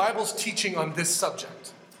approaching the Bible's teaching on this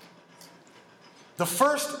subject. The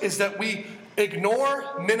first is that we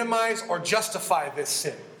ignore, minimize, or justify this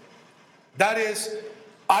sin. That is,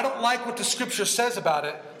 I don't like what the Scripture says about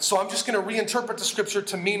it, so I'm just going to reinterpret the Scripture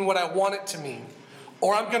to mean what I want it to mean.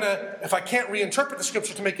 Or I'm going to, if I can't reinterpret the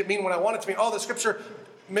Scripture to make it mean what I want it to mean, the Scripture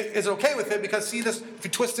is okay with it because see this, if you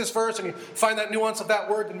twist this verse and you find that nuance of that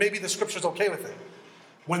word, then maybe the Scripture's okay with it.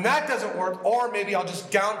 When that doesn't work, or maybe I'll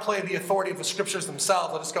just downplay the authority of the Scriptures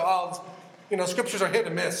themselves. I'll just go, Scriptures are hit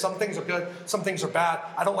and miss. Some things are good, some things are bad.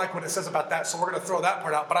 I don't like what it says about that, so we're going to throw that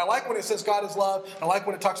part out. But I like when it says God is love. I like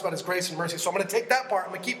when it talks about His grace and mercy. So I'm going to take that part.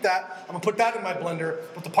 I'm going to keep that. I'm going to put that in my blender.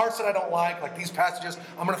 But the parts that I don't like these passages,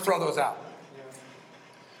 I'm going to throw those out.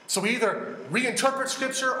 So we either reinterpret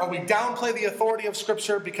Scripture or we downplay the authority of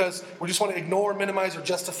Scripture because we just want to ignore, minimize, or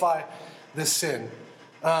justify this sin.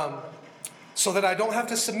 So that I don't have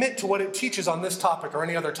to submit to what it teaches on this topic or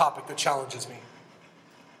any other topic that challenges me.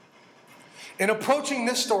 In approaching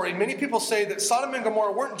this story, many people say that Sodom and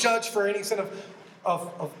Gomorrah weren't judged for any sin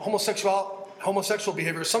of homosexual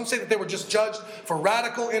behavior. Some say that they were just judged for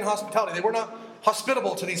radical inhospitality. They were not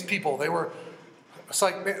hospitable to these people. That's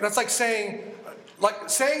like saying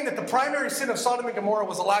that the primary sin of Sodom and Gomorrah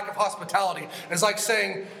was a lack of hospitality. It's like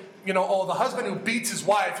saying, the husband who beats his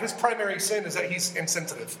wife, his primary sin is that he's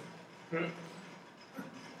insensitive.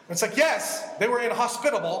 It's like, yes, they were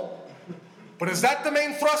inhospitable, but is that the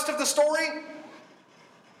main thrust of the story?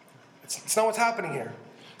 It's not what's happening here.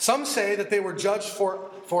 Some say that they were judged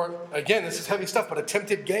for again, this is heavy stuff, but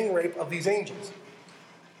attempted gang rape of these angels.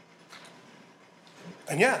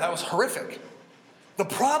 And yeah, that was horrific. The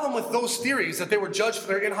problem with those theories, that they were judged for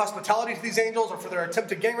their inhospitality to these angels or for their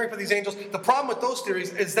attempted gang rape of these angels, the problem with those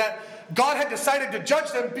theories is that God had decided to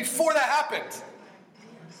judge them before that happened.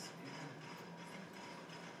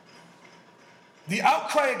 The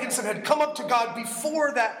outcry against them had come up to God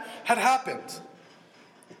before that had happened.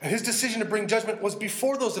 And His decision to bring judgment was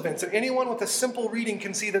before those events. And anyone with a simple reading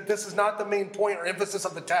can see that this is not the main point or emphasis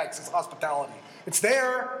of the text. It's hospitality. It's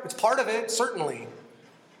there. It's part of it, certainly.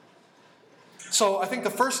 So I think the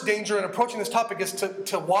first danger in approaching this topic is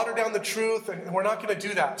to water down the truth, and we're not going to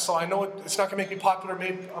do that. So I know it's not going to make me popular,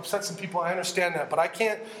 maybe upset some people, I understand that. But I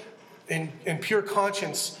can't, in pure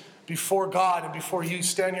conscience, before God and before you,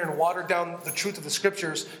 stand here and water down the truth of the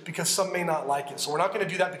Scriptures because some may not like it. So we're not going to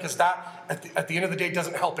do that because that, at the end of the day,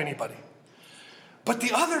 doesn't help anybody. But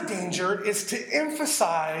the other danger is to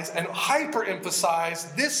emphasize and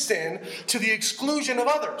hyper-emphasize this sin to the exclusion of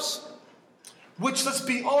others. Which, let's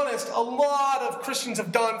be honest, a lot of Christians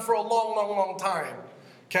have done for a long, long, long time.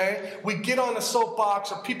 Okay? We get on a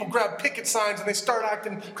soapbox, or people grab picket signs and they start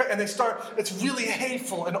acting, and it's really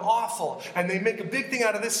hateful and awful. And they make a big thing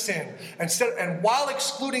out of this sin. And while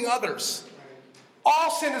excluding others, all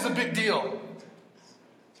sin is a big deal.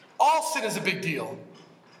 All sin is a big deal.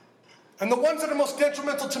 And the ones that are most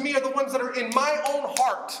detrimental to me are the ones that are in my own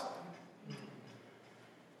heart.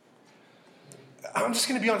 I'm just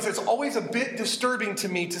going to be honest, it's always a bit disturbing to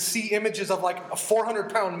me to see images of like a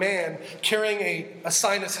 400-pound man carrying a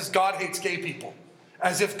sign that says God hates gay people,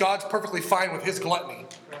 as if God's perfectly fine with his gluttony.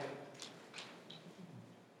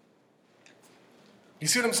 You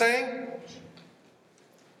see what I'm saying?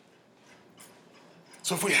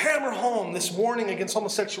 So if we hammer home this warning against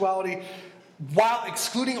homosexuality while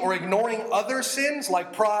excluding or ignoring other sins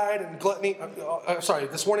like pride and gluttony,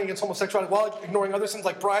 this warning against homosexuality while ignoring other sins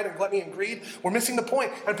like pride and gluttony and greed, we're missing the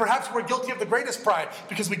point. And perhaps we're guilty of the greatest pride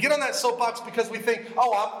because we get on that soapbox because we think,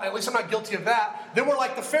 at least I'm not guilty of that. Then we're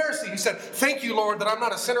like the Pharisee who said, thank you, Lord, that I'm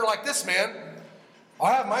not a sinner like this man.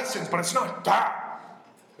 I have my sins, but it's not that.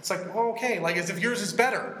 It's like, well, okay, like as if yours is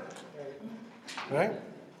better. Right?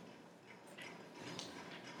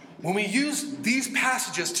 When we use these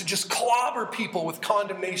passages to just clobber people with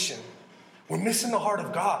condemnation, we're missing the heart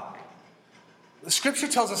of God. The Scripture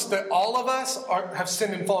tells us that all of us have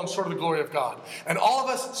sinned and fallen short of the glory of God. And all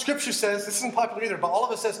of us, Scripture says, this isn't popular either, but all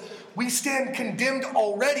of us says, we stand condemned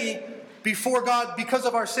already before God because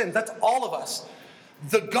of our sins. That's all of us.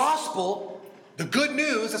 The gospel, the good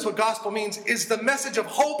news, that's what gospel means, is the message of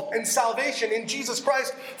hope and salvation in Jesus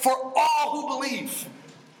Christ for all who believe.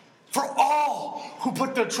 For all who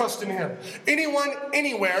put their trust in Him. Anyone,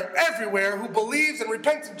 anywhere, everywhere who believes and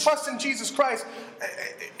repents and trusts in Jesus Christ,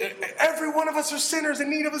 every one of us are sinners in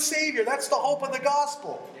need of a Savior. That's the hope of the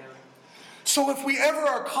gospel. Yeah. So if we ever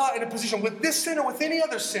are caught in a position with this sin or with any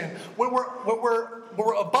other sin, where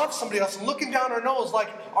we're above somebody else and looking down our nose like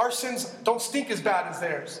our sins don't stink as bad as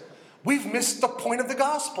theirs, we've missed the point of the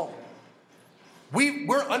gospel.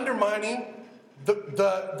 We're undermining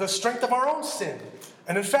the strength of our own sin.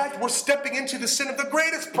 And in fact, we're stepping into the sin of the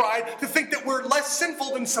greatest pride to think that we're less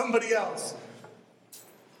sinful than somebody else.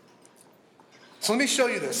 So let me show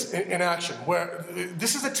you this in action, where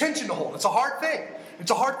this is a tension to hold. It's a hard thing. It's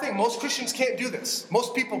a hard thing. Most Christians can't do this.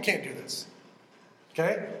 Most people can't do this.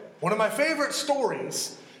 Okay? One of my favorite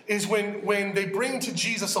stories is when they bring to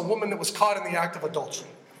Jesus a woman that was caught in the act of adultery.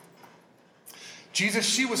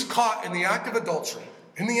 she was caught in the act of adultery,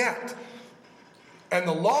 in the act. And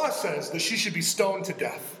the law says that she should be stoned to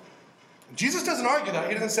death. Jesus doesn't argue that.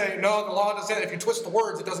 He doesn't say, no, the law doesn't. If you twist the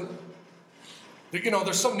words, it doesn't.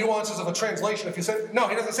 There's some nuances of a translation. If you say, no,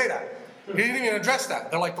 he doesn't say that. He didn't even address that.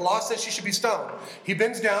 They're like, the law says she should be stoned. He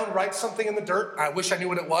bends down, writes something in the dirt. I wish I knew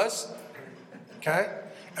what it was. Okay?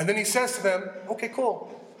 And then he says to them, okay,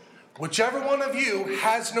 cool. Whichever one of you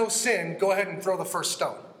has no sin, go ahead and throw the first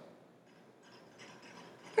stone.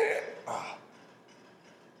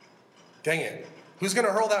 Dang it. Who's going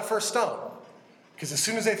to hurl that first stone? Because as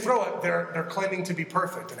soon as they throw it, they're claiming to be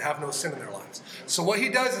perfect and have no sin in their lives. So what he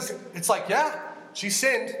does is, it's like, yeah, she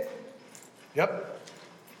sinned. Yep.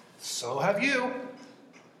 So have you.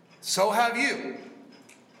 So have you.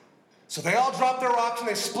 So they all drop their rocks and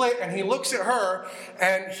they split, and he looks at her,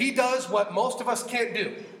 and he does what most of us can't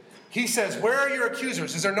do. He says, where are your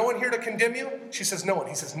accusers? Is there no one here to condemn you? She says, no one.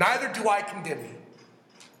 He says, neither do I condemn you.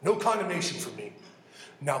 No condemnation for me.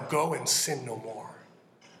 Now go and sin no more.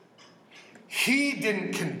 He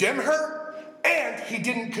didn't condemn her, and he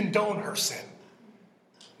didn't condone her sin.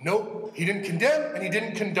 Nope, he didn't condemn and he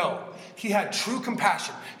didn't condone. He had true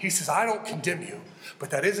compassion. He says, I don't condemn you, but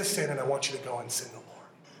that is a sin, and I want you to go and sin no more.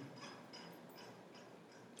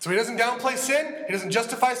 So he doesn't downplay sin. He doesn't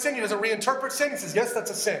justify sin. He doesn't reinterpret sin. He says, yes,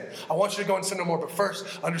 that's a sin. I want you to go and sin no more, but first,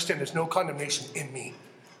 understand there's no condemnation in me.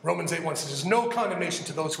 Romans 8:1 says, there's no condemnation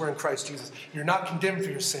to those who are in Christ Jesus. You're not condemned for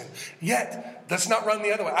your sin. Yet, let's not run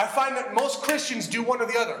the other way. I find that most Christians do one or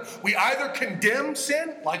the other. We either condemn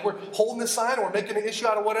sin, like we're holding this sign, or we're making an issue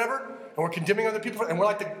out of whatever, and we're condemning other people, and we're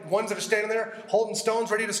like the ones that are standing there holding stones,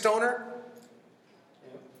 ready to stone her.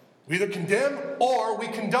 We either condemn or we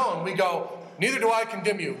condone. We go, neither do I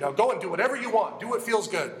condemn you. Now go and do whatever you want. Do what feels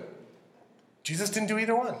good. Jesus didn't do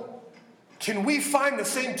either one. Can we find the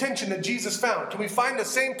same tension that Jesus found? Can we find the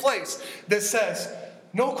same place that says,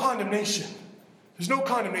 no condemnation? There's no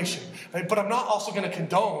condemnation. But I'm not also going to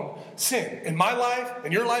condone sin. In my life,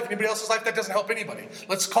 in your life, anybody else's life, that doesn't help anybody.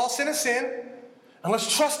 Let's call sin a sin, and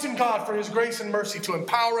let's trust in God for his grace and mercy to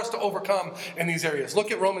empower us to overcome in these areas.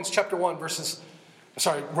 Look at Romans chapter 1, verse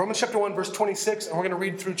 26, and we're going to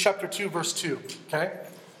read through chapter 2, verse 2. Okay?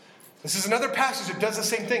 This is another passage that does the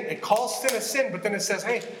same thing. It calls sin a sin, but then it says,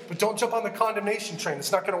 hey, but don't jump on the condemnation train.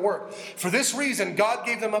 It's not going to work. For this reason, God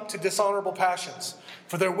gave them up to dishonorable passions.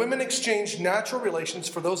 For their women exchanged natural relations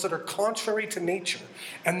for those that are contrary to nature.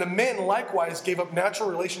 And the men likewise gave up natural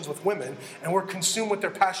relations with women and were consumed with their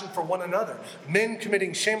passion for one another. Men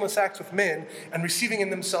committing shameless acts with men and receiving in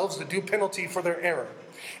themselves the due penalty for their error.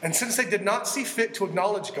 And since they did not see fit to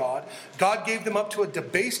acknowledge God, God gave them up to a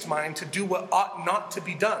debased mind to do what ought not to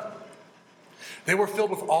be done. They were filled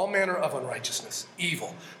with all manner of unrighteousness,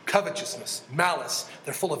 evil, covetousness, malice.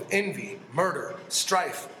 They're full of envy, murder,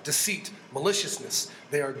 strife, deceit, maliciousness.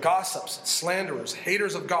 They are gossips, slanderers,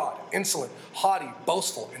 haters of God, insolent, haughty,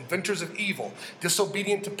 boastful, inventors of evil,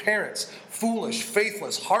 disobedient to parents, foolish,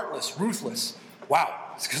 faithless, heartless, ruthless. Wow,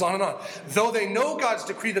 this goes on and on. Though they know God's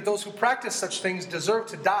decree that those who practice such things deserve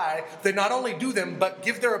to die, they not only do them, but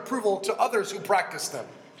give their approval to others who practice them.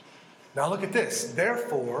 Now look at this.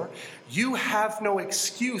 Therefore, you have no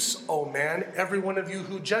excuse, O man, every one of you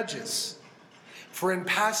who judges. For in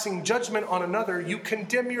passing judgment on another, you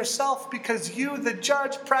condemn yourself, because you, the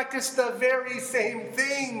judge, practice the very same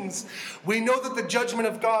things. We know that the judgment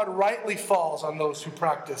of God rightly falls on those who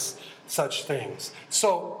practice such things.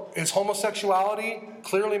 So, is homosexuality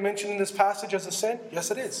clearly mentioned in this passage as a sin?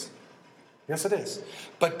 Yes, it is. Yes, it is.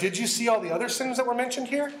 But did you see all the other sins that were mentioned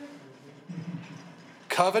here?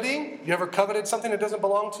 Coveting. You ever coveted something that doesn't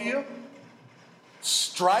belong to you?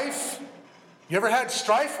 Strife. You ever had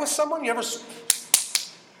strife with someone? You ever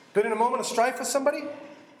been in a moment of strife with somebody?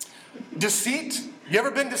 Deceit. You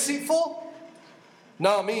ever been deceitful?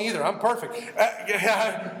 No, me either. I'm perfect.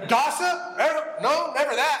 Gossip? No,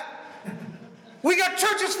 never that. We got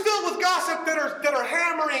churches filled with gossip that are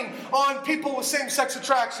hammering on people with same-sex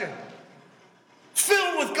attraction.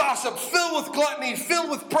 Filled with gossip, filled with gluttony, filled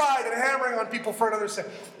with pride, and hammering on people for another sin.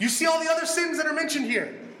 You see all the other sins that are mentioned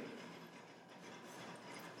here.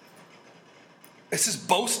 It says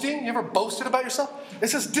boasting. You ever boasted about yourself? It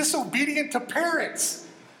says disobedient to parents.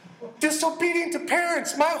 Disobedient to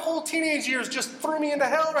parents. My whole teenage years just threw me into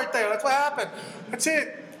hell right there. That's what happened. That's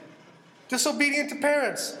it. Disobedient to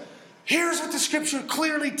parents. Here's what the scripture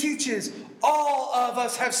clearly teaches. All of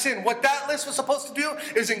us have sinned. What that list was supposed to do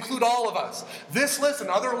is include all of us. This list and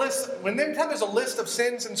other lists, anytime there's a list of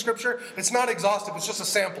sins in scripture, it's not exhaustive. It's just a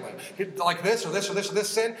sampling. Like this or this or this or this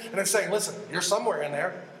sin. And it's saying, listen, you're somewhere in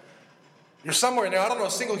there. You're somewhere in there. I don't know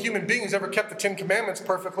a single human being who's ever kept the 10 Commandments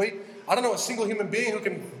perfectly. I don't know a single human being who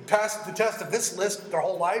can pass the test of this list their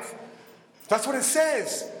whole life. That's what it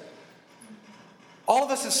says. All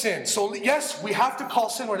of us have sinned. So yes, we have to call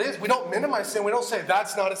sin what it is. We don't minimize sin. We don't say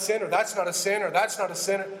that's not a sin or that's not a sin or that's not a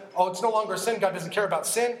sin. Oh, it's no longer a sin. God doesn't care about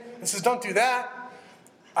sin. It says don't do that.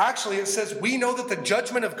 Actually, it says we know that the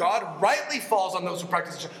judgment of God rightly falls on those who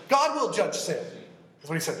practice sin. God will judge sin. That's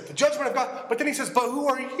what he said. The judgment of God. But then he says, but who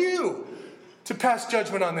are you to pass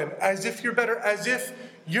judgment on them? As if you're better, as if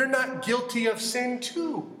you're not guilty of sin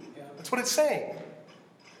too. That's what it's saying.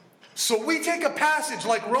 So we take a passage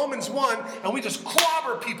like Romans 1 and we just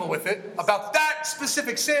clobber people with it about that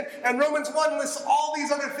specific sin. And Romans 1 lists all these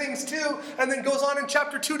other things too. And then goes on in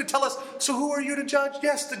chapter 2 to tell us, so who are you to judge?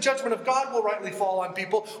 Yes, the judgment of God will rightly fall on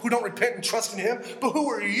people who don't repent and trust in him. But who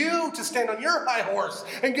are you to stand on your high horse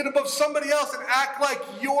and get above somebody else and act like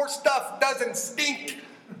your stuff doesn't stink?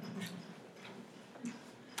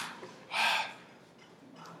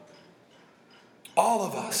 All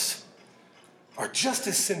of us are just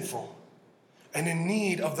as sinful and in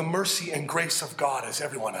need of the mercy and grace of God as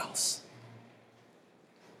everyone else.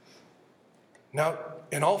 Now,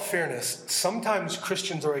 in all fairness, sometimes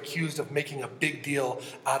Christians are accused of making a big deal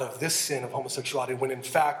out of this sin of homosexuality when in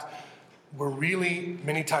fact we're really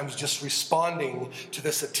many times just responding to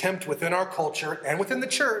this attempt within our culture and within the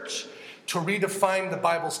church to redefine the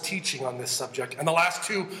Bible's teaching on this subject. And the last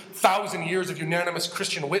 2,000 years of unanimous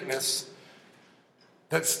Christian witness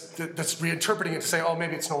that's reinterpreting it to say, oh,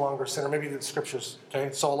 maybe it's no longer a sin, or maybe the scriptures,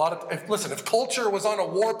 okay? So if culture was on a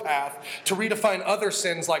warpath to redefine other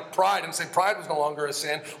sins like pride and say pride was no longer a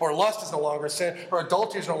sin, or lust is no longer a sin, or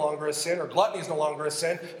adultery is no longer a sin, or gluttony is no longer a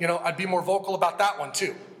sin, I'd be more vocal about that one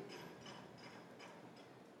too.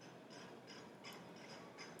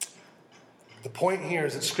 The point here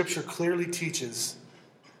is that scripture clearly teaches,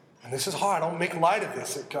 and And this is hard. I don't make light of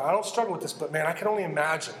this. I don't struggle with this, but man, I can only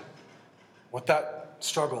imagine what that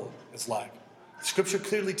struggle is like. Scripture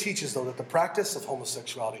clearly teaches, though, that the practice of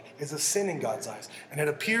homosexuality is a sin in God's eyes. And it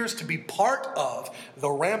appears to be part of the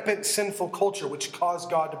rampant sinful culture which caused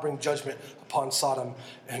God to bring judgment upon Sodom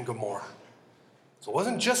and Gomorrah. So it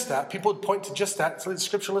wasn't just that. People would point to just that. So the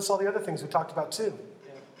Scripture lists all the other things we talked about too.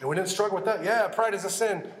 And we didn't struggle with that. Yeah, pride is a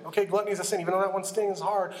sin. Okay, gluttony is a sin, even though that one sting is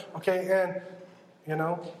hard. Okay, and,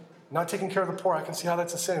 not taking care of the poor, I can see how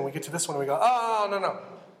that's a sin. And we get to this one and we go, oh,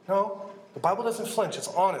 no. The Bible doesn't flinch. It's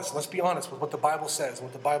honest. Let's be honest with what the Bible says and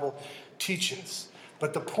what the Bible teaches.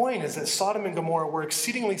 But the point is that Sodom and Gomorrah were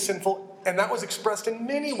exceedingly sinful, and that was expressed in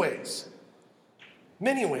many ways.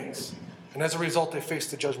 Many ways. And as a result, they faced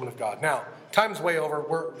the judgment of God. Now, time's way over.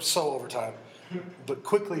 We're so over time. But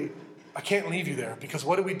quickly, I can't leave you there, because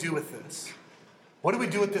what do we do with this? What do we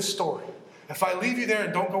do with this story? If I leave you there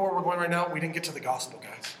and don't go where we're going right now, we didn't get to the gospel,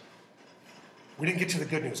 guys. We didn't get to the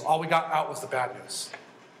good news. All we got out was the bad news.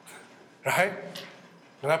 Right?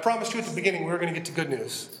 And I promised you at the beginning we were going to get to good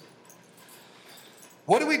news.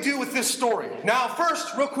 What do we do with this story? Now,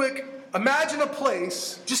 first, real quick, imagine a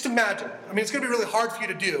place. Just imagine. I mean, it's going to be really hard for you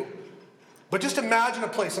to do. But just imagine a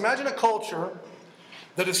place. Imagine a culture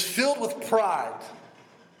that is filled with pride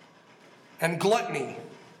and gluttony.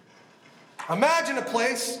 Imagine a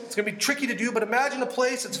place, it's going to be tricky to do, but imagine a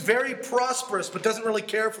place that's very prosperous but doesn't really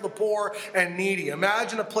care for the poor and needy.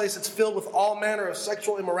 Imagine a place that's filled with all manner of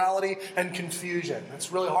sexual immorality and confusion.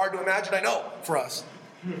 It's really hard to imagine, I know, for us.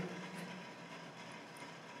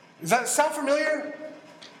 Does that sound familiar?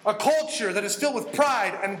 A culture that is filled with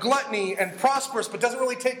pride and gluttony and prosperous but doesn't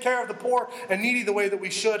really take care of the poor and needy the way that we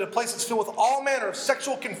should. A place that's filled with all manner of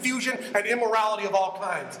sexual confusion and immorality of all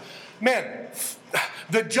kinds. Man,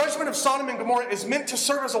 the judgment of Sodom and Gomorrah is meant to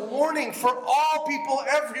serve as a warning for all people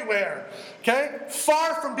everywhere. Okay?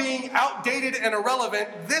 Far from being outdated and irrelevant,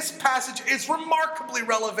 this passage is remarkably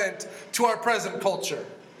relevant to our present culture.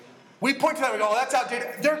 We point to that and we go, oh, that's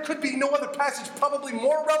outdated. There could be no other passage probably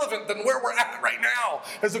more relevant than where we're at right now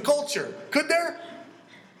as a culture. Could there?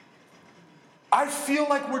 I feel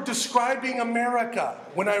like we're describing America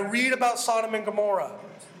when I read about Sodom and Gomorrah.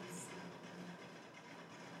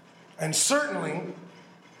 And certainly,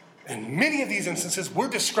 in many of these instances, we're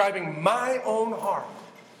describing my own heart.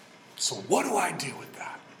 So what do I do with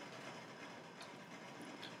that?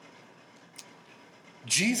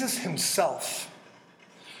 Jesus himself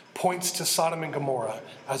points to Sodom and Gomorrah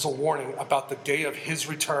as a warning about the day of his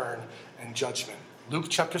return and judgment. Luke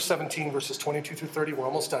chapter 17, verses 22 through 30. We're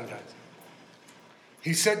almost done, guys.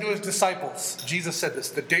 He said to his disciples, Jesus said this,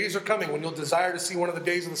 the days are coming when you'll desire to see one of the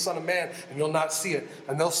days of the Son of Man, and you'll not see it.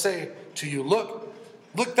 And they'll say to you, look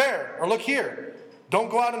there, or look here. Don't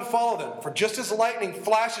go out and follow them. For just as lightning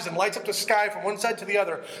flashes and lights up the sky from one side to the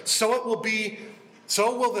other, so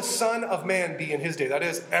will the Son of Man be in his day. That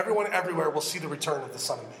is, everyone everywhere will see the return of the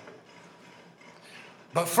Son of Man.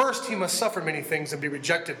 But first he must suffer many things and be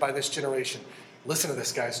rejected by this generation. Listen to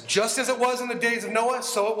this, guys. Just as it was in the days of Noah,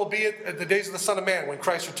 so it will be at the days of the Son of Man when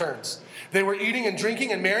Christ returns. They were eating and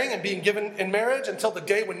drinking and marrying and being given in marriage until the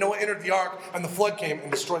day when Noah entered the ark and the flood came and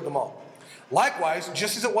destroyed them all. Likewise,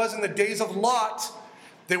 just as it was in the days of Lot,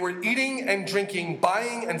 they were eating and drinking,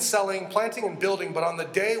 buying and selling, planting and building. But on the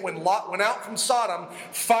day when Lot went out from Sodom,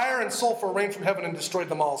 fire and sulfur rained from heaven and destroyed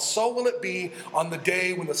them all. So will it be on the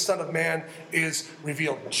day when the Son of Man is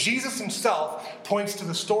revealed. Jesus himself points to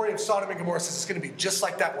the story of Sodom and Gomorrah, says it's going to be just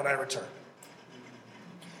like that when I return.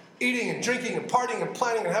 Eating and drinking and partying and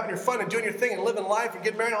planning and having your fun and doing your thing and living life and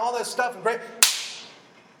getting married and all that stuff and great.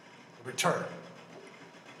 Return.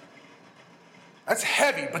 That's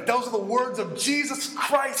heavy, but those are the words of Jesus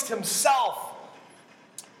Christ himself.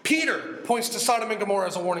 Peter points to Sodom and Gomorrah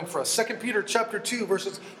as a warning for us. 2 Peter chapter 2,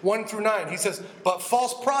 verses 1 through 9. He says, but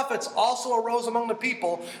false prophets also arose among the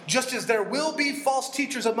people, just as there will be false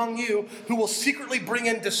teachers among you who will secretly bring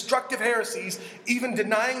in destructive heresies, even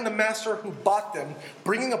denying the master who bought them,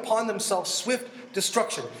 bringing upon themselves swift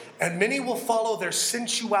destruction. And many will follow their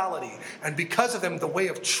sensuality, and because of them the way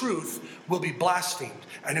of truth will be blasphemed.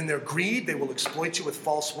 And in their greed they will exploit you with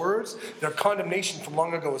false words. Their condemnation from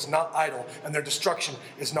long ago is not idle, and their destruction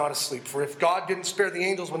is not asleep. For if God didn't spare the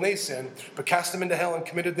angels when they sinned, but cast them into hell and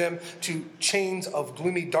committed them to chains of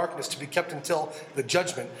gloomy darkness to be kept until the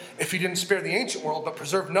judgment, if he didn't spare the ancient world, but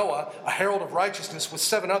preserved Noah, a herald of righteousness, with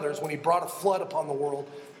 7 others, when he brought a flood upon the world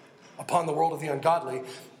of the ungodly,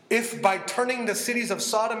 If by turning the cities of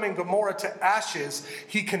Sodom and Gomorrah to ashes,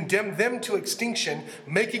 he condemned them to extinction,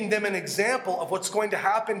 making them an example of what's going to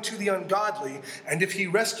happen to the ungodly, and if he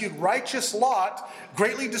rescued righteous Lot,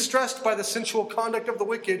 greatly distressed by the sensual conduct of the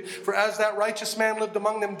wicked, for as that righteous man lived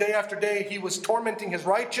among them day after day, he was tormenting his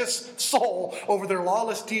righteous soul over their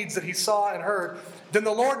lawless deeds that he saw and heard, then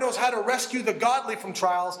the Lord knows how to rescue the godly from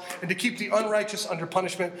trials and to keep the unrighteous under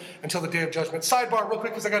punishment until the day of judgment. Sidebar real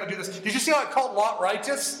quick because I got to do this. Did you see how it called Lot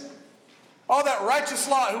righteous? Oh, that righteous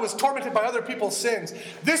Lot who was tormented by other people's sins.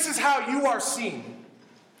 This is how you are seen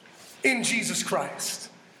in Jesus Christ.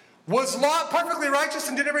 Was Lot perfectly righteous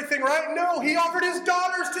and did everything right? No, he offered his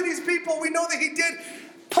daughters to these people. We know that he did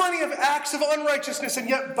plenty of acts of unrighteousness, and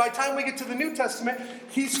yet by the time we get to the New Testament,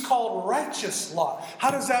 he's called righteous Lot. How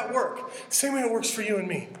does that work? Same way it works for you and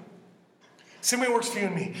me. Same way it works for you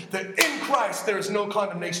and me. That in Christ there is no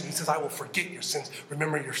condemnation. He says, I will forget your sins.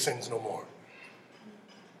 Remember your sins no more.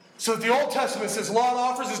 So the Old Testament says Lot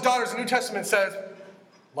offers his daughters. The New Testament says,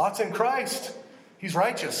 Lot's in Christ. He's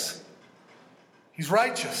righteous. He's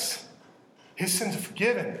righteous. His sins are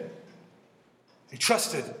forgiven. He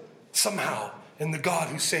trusted somehow in the God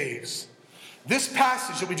who saves. This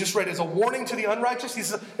passage that we just read is a warning to the unrighteous.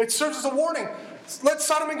 It serves as a warning. Let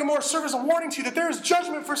Sodom and Gomorrah serve as a warning to you that there is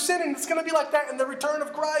judgment for sin, and it's going to be like that in the return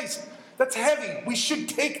of Christ. That's heavy. We should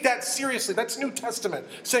take that seriously. That's New Testament,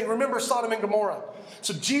 saying, remember Sodom and Gomorrah.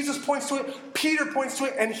 So Jesus points to it, Peter points to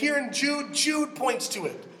it, and here in Jude points to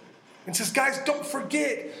it. And says, guys, don't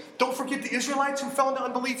forget. Don't forget the Israelites who fell into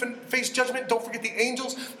unbelief and faced judgment. Don't forget the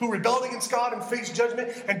angels who rebelled against God and faced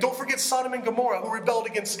judgment. And don't forget Sodom and Gomorrah who rebelled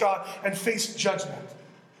against God and faced judgment.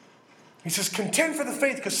 He says, contend for the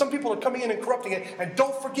faith because some people are coming in and corrupting it. And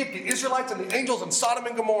don't forget the Israelites and the angels in Sodom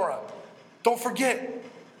and Gomorrah. Don't forget.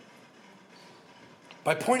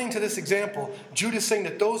 By pointing to this example, Jude is saying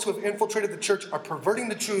that those who have infiltrated the church are perverting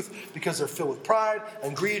the truth because they're filled with pride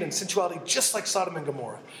and greed and sensuality, just like Sodom and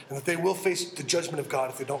Gomorrah, and that they will face the judgment of God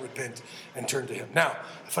if they don't repent and turn to him. Now,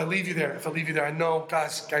 if I leave you there, I know,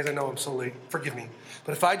 guys, I know I'm so late. Forgive me.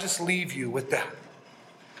 But if I just leave you with that,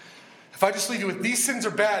 if I just leave you with these sins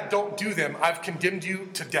are bad, don't do them, I've condemned you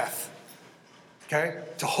to death. Okay?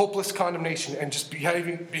 To hopeless condemnation and just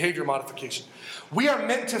behavior modification. We are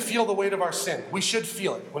meant to feel the weight of our sin. We should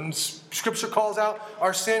feel it. When Scripture calls out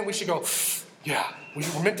our sin, we should go, yeah,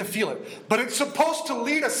 we're meant to feel it. But it's supposed to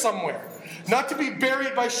lead us somewhere, not to be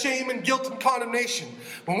buried by shame and guilt and condemnation.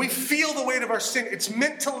 When we feel the weight of our sin, it's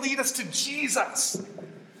meant to lead us to Jesus.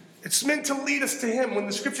 It's meant to lead us to him. When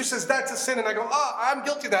the Scripture says that's a sin, and I go, I'm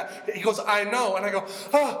guilty of that. He goes, I know. And I go,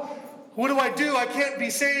 what do? I can't be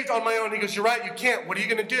saved on my own. He goes, you're right, you can't. What are you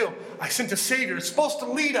going to do? I sent a Savior. It's supposed to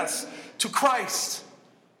lead us to Christ.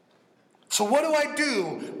 So what do I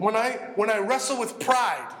do when I wrestle with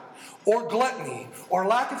pride or gluttony or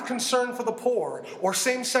lack of concern for the poor or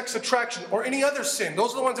same-sex attraction or any other sin?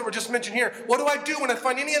 Those are the ones that were just mentioned here. What do I do when I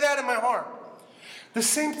find any of that in my heart? The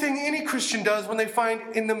same thing any Christian does when they find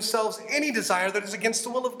in themselves any desire that is against the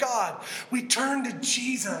will of God. We turn to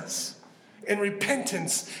Jesus in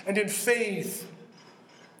repentance and in faith.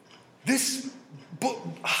 This book,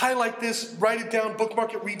 highlight this, write it down,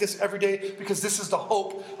 bookmark it, read this every day, because this is the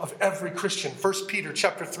hope of every Christian. 1 Peter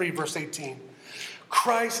chapter 3, verse 18.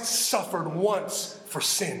 Christ suffered once for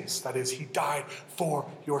sins. That is, he died for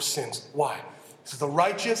your sins. Why? This is the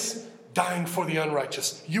righteous dying for the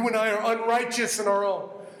unrighteous. You and I are unrighteous in our own.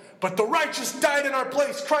 But the righteous died in our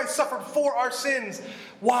place. Christ suffered for our sins.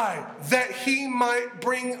 Why? That he might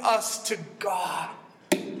bring us to God.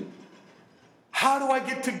 How do I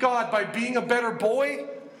get to God? By being a better boy?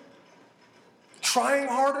 Trying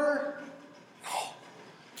harder? No.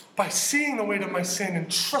 By seeing the weight of my sin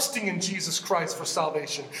and trusting in Jesus Christ for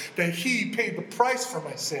salvation. That he paid the price for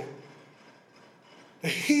my sin.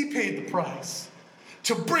 That he paid the price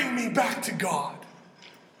to bring me back to God.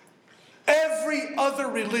 Every other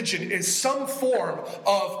religion is some form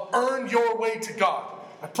of earn your way to God.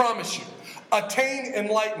 I promise you. Attain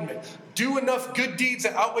enlightenment. Do enough good deeds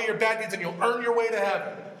that outweigh your bad deeds and you'll earn your way to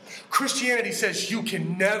heaven. Christianity says you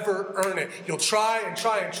can never earn it. You'll try and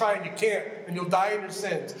try and try and you can't. And you'll die in your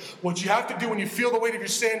sins. What you have to do when you feel the weight of your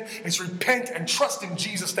sin is repent and trust in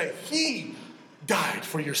Jesus that he died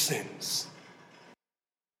for your sins.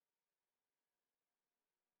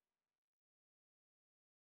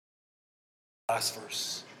 Last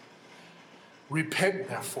verse. Repent,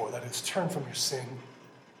 therefore, that is, turn from your sin.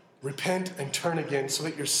 Repent and turn again so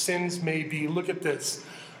that your sins may be, look at this,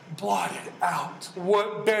 blotted out.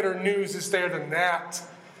 What better news is there than that?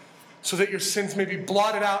 So that your sins may be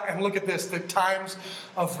blotted out. And look at this, the times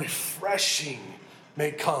of refreshing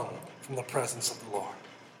may come from the presence of the Lord.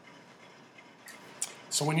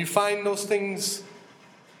 So when you find those things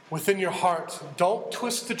within your heart, don't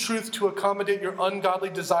twist the truth to accommodate your ungodly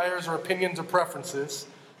desires or opinions or preferences.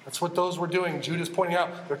 That's what those were doing. Jude is pointing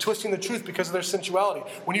out. They're twisting the truth because of their sensuality.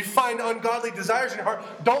 When you find ungodly desires in your heart,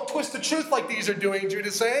 don't twist the truth like these are doing, Jude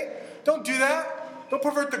is saying. Don't do that. Don't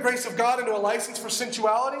pervert the grace of God into a license for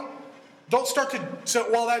sensuality. Don't start to say,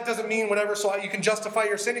 well, that doesn't mean whatever, so you can justify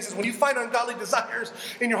your sin. He says, when you find ungodly desires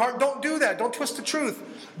in your heart, don't do that. Don't twist the truth.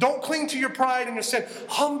 Don't cling to your pride and your sin.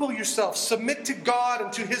 Humble yourself. Submit to God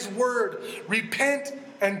and to His word. Repent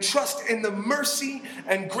and trust in the mercy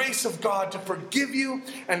and grace of God to forgive you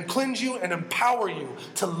and cleanse you and empower you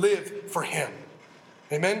to live for Him.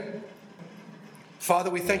 Amen? Father,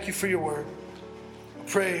 we thank you for your word. I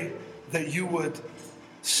pray that you would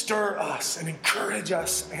stir us and encourage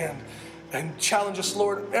us and challenge us,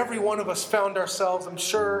 Lord. Every one of us found ourselves, I'm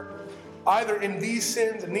sure, either in these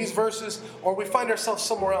sins, in these verses, or we find ourselves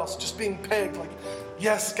somewhere else, just being pegged like,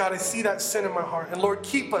 yes, God, I see that sin in my heart. And Lord,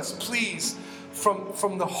 keep us, please,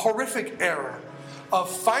 from the horrific error of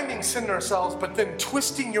finding sin in ourselves, but then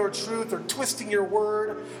twisting your truth or twisting your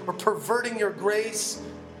word or perverting your grace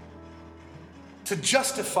to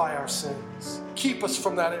justify our sins. Keep us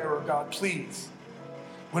from that error, God, please.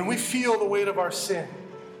 When we feel the weight of our sin,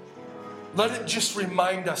 let it just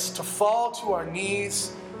remind us to fall to our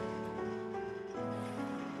knees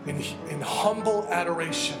in humble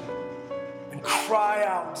adoration and cry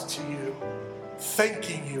out to you,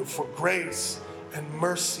 thanking you for grace and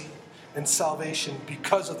mercy and salvation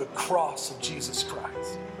because of the cross of Jesus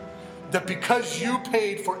Christ. That because you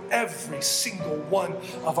paid for every single one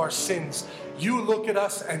of our sins, you look at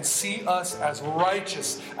us and see us as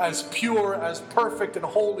righteous, as pure, as perfect and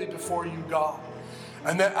holy before you, God.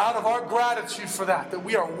 And that out of our gratitude for that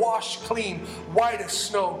we are washed clean, white as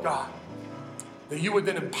snow, God. That you would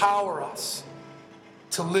then empower us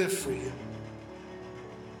to live for you.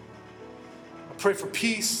 I pray for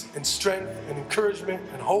peace and strength and encouragement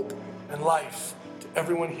and hope and life to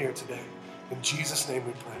everyone here today. In Jesus' name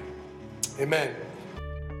we pray. Amen.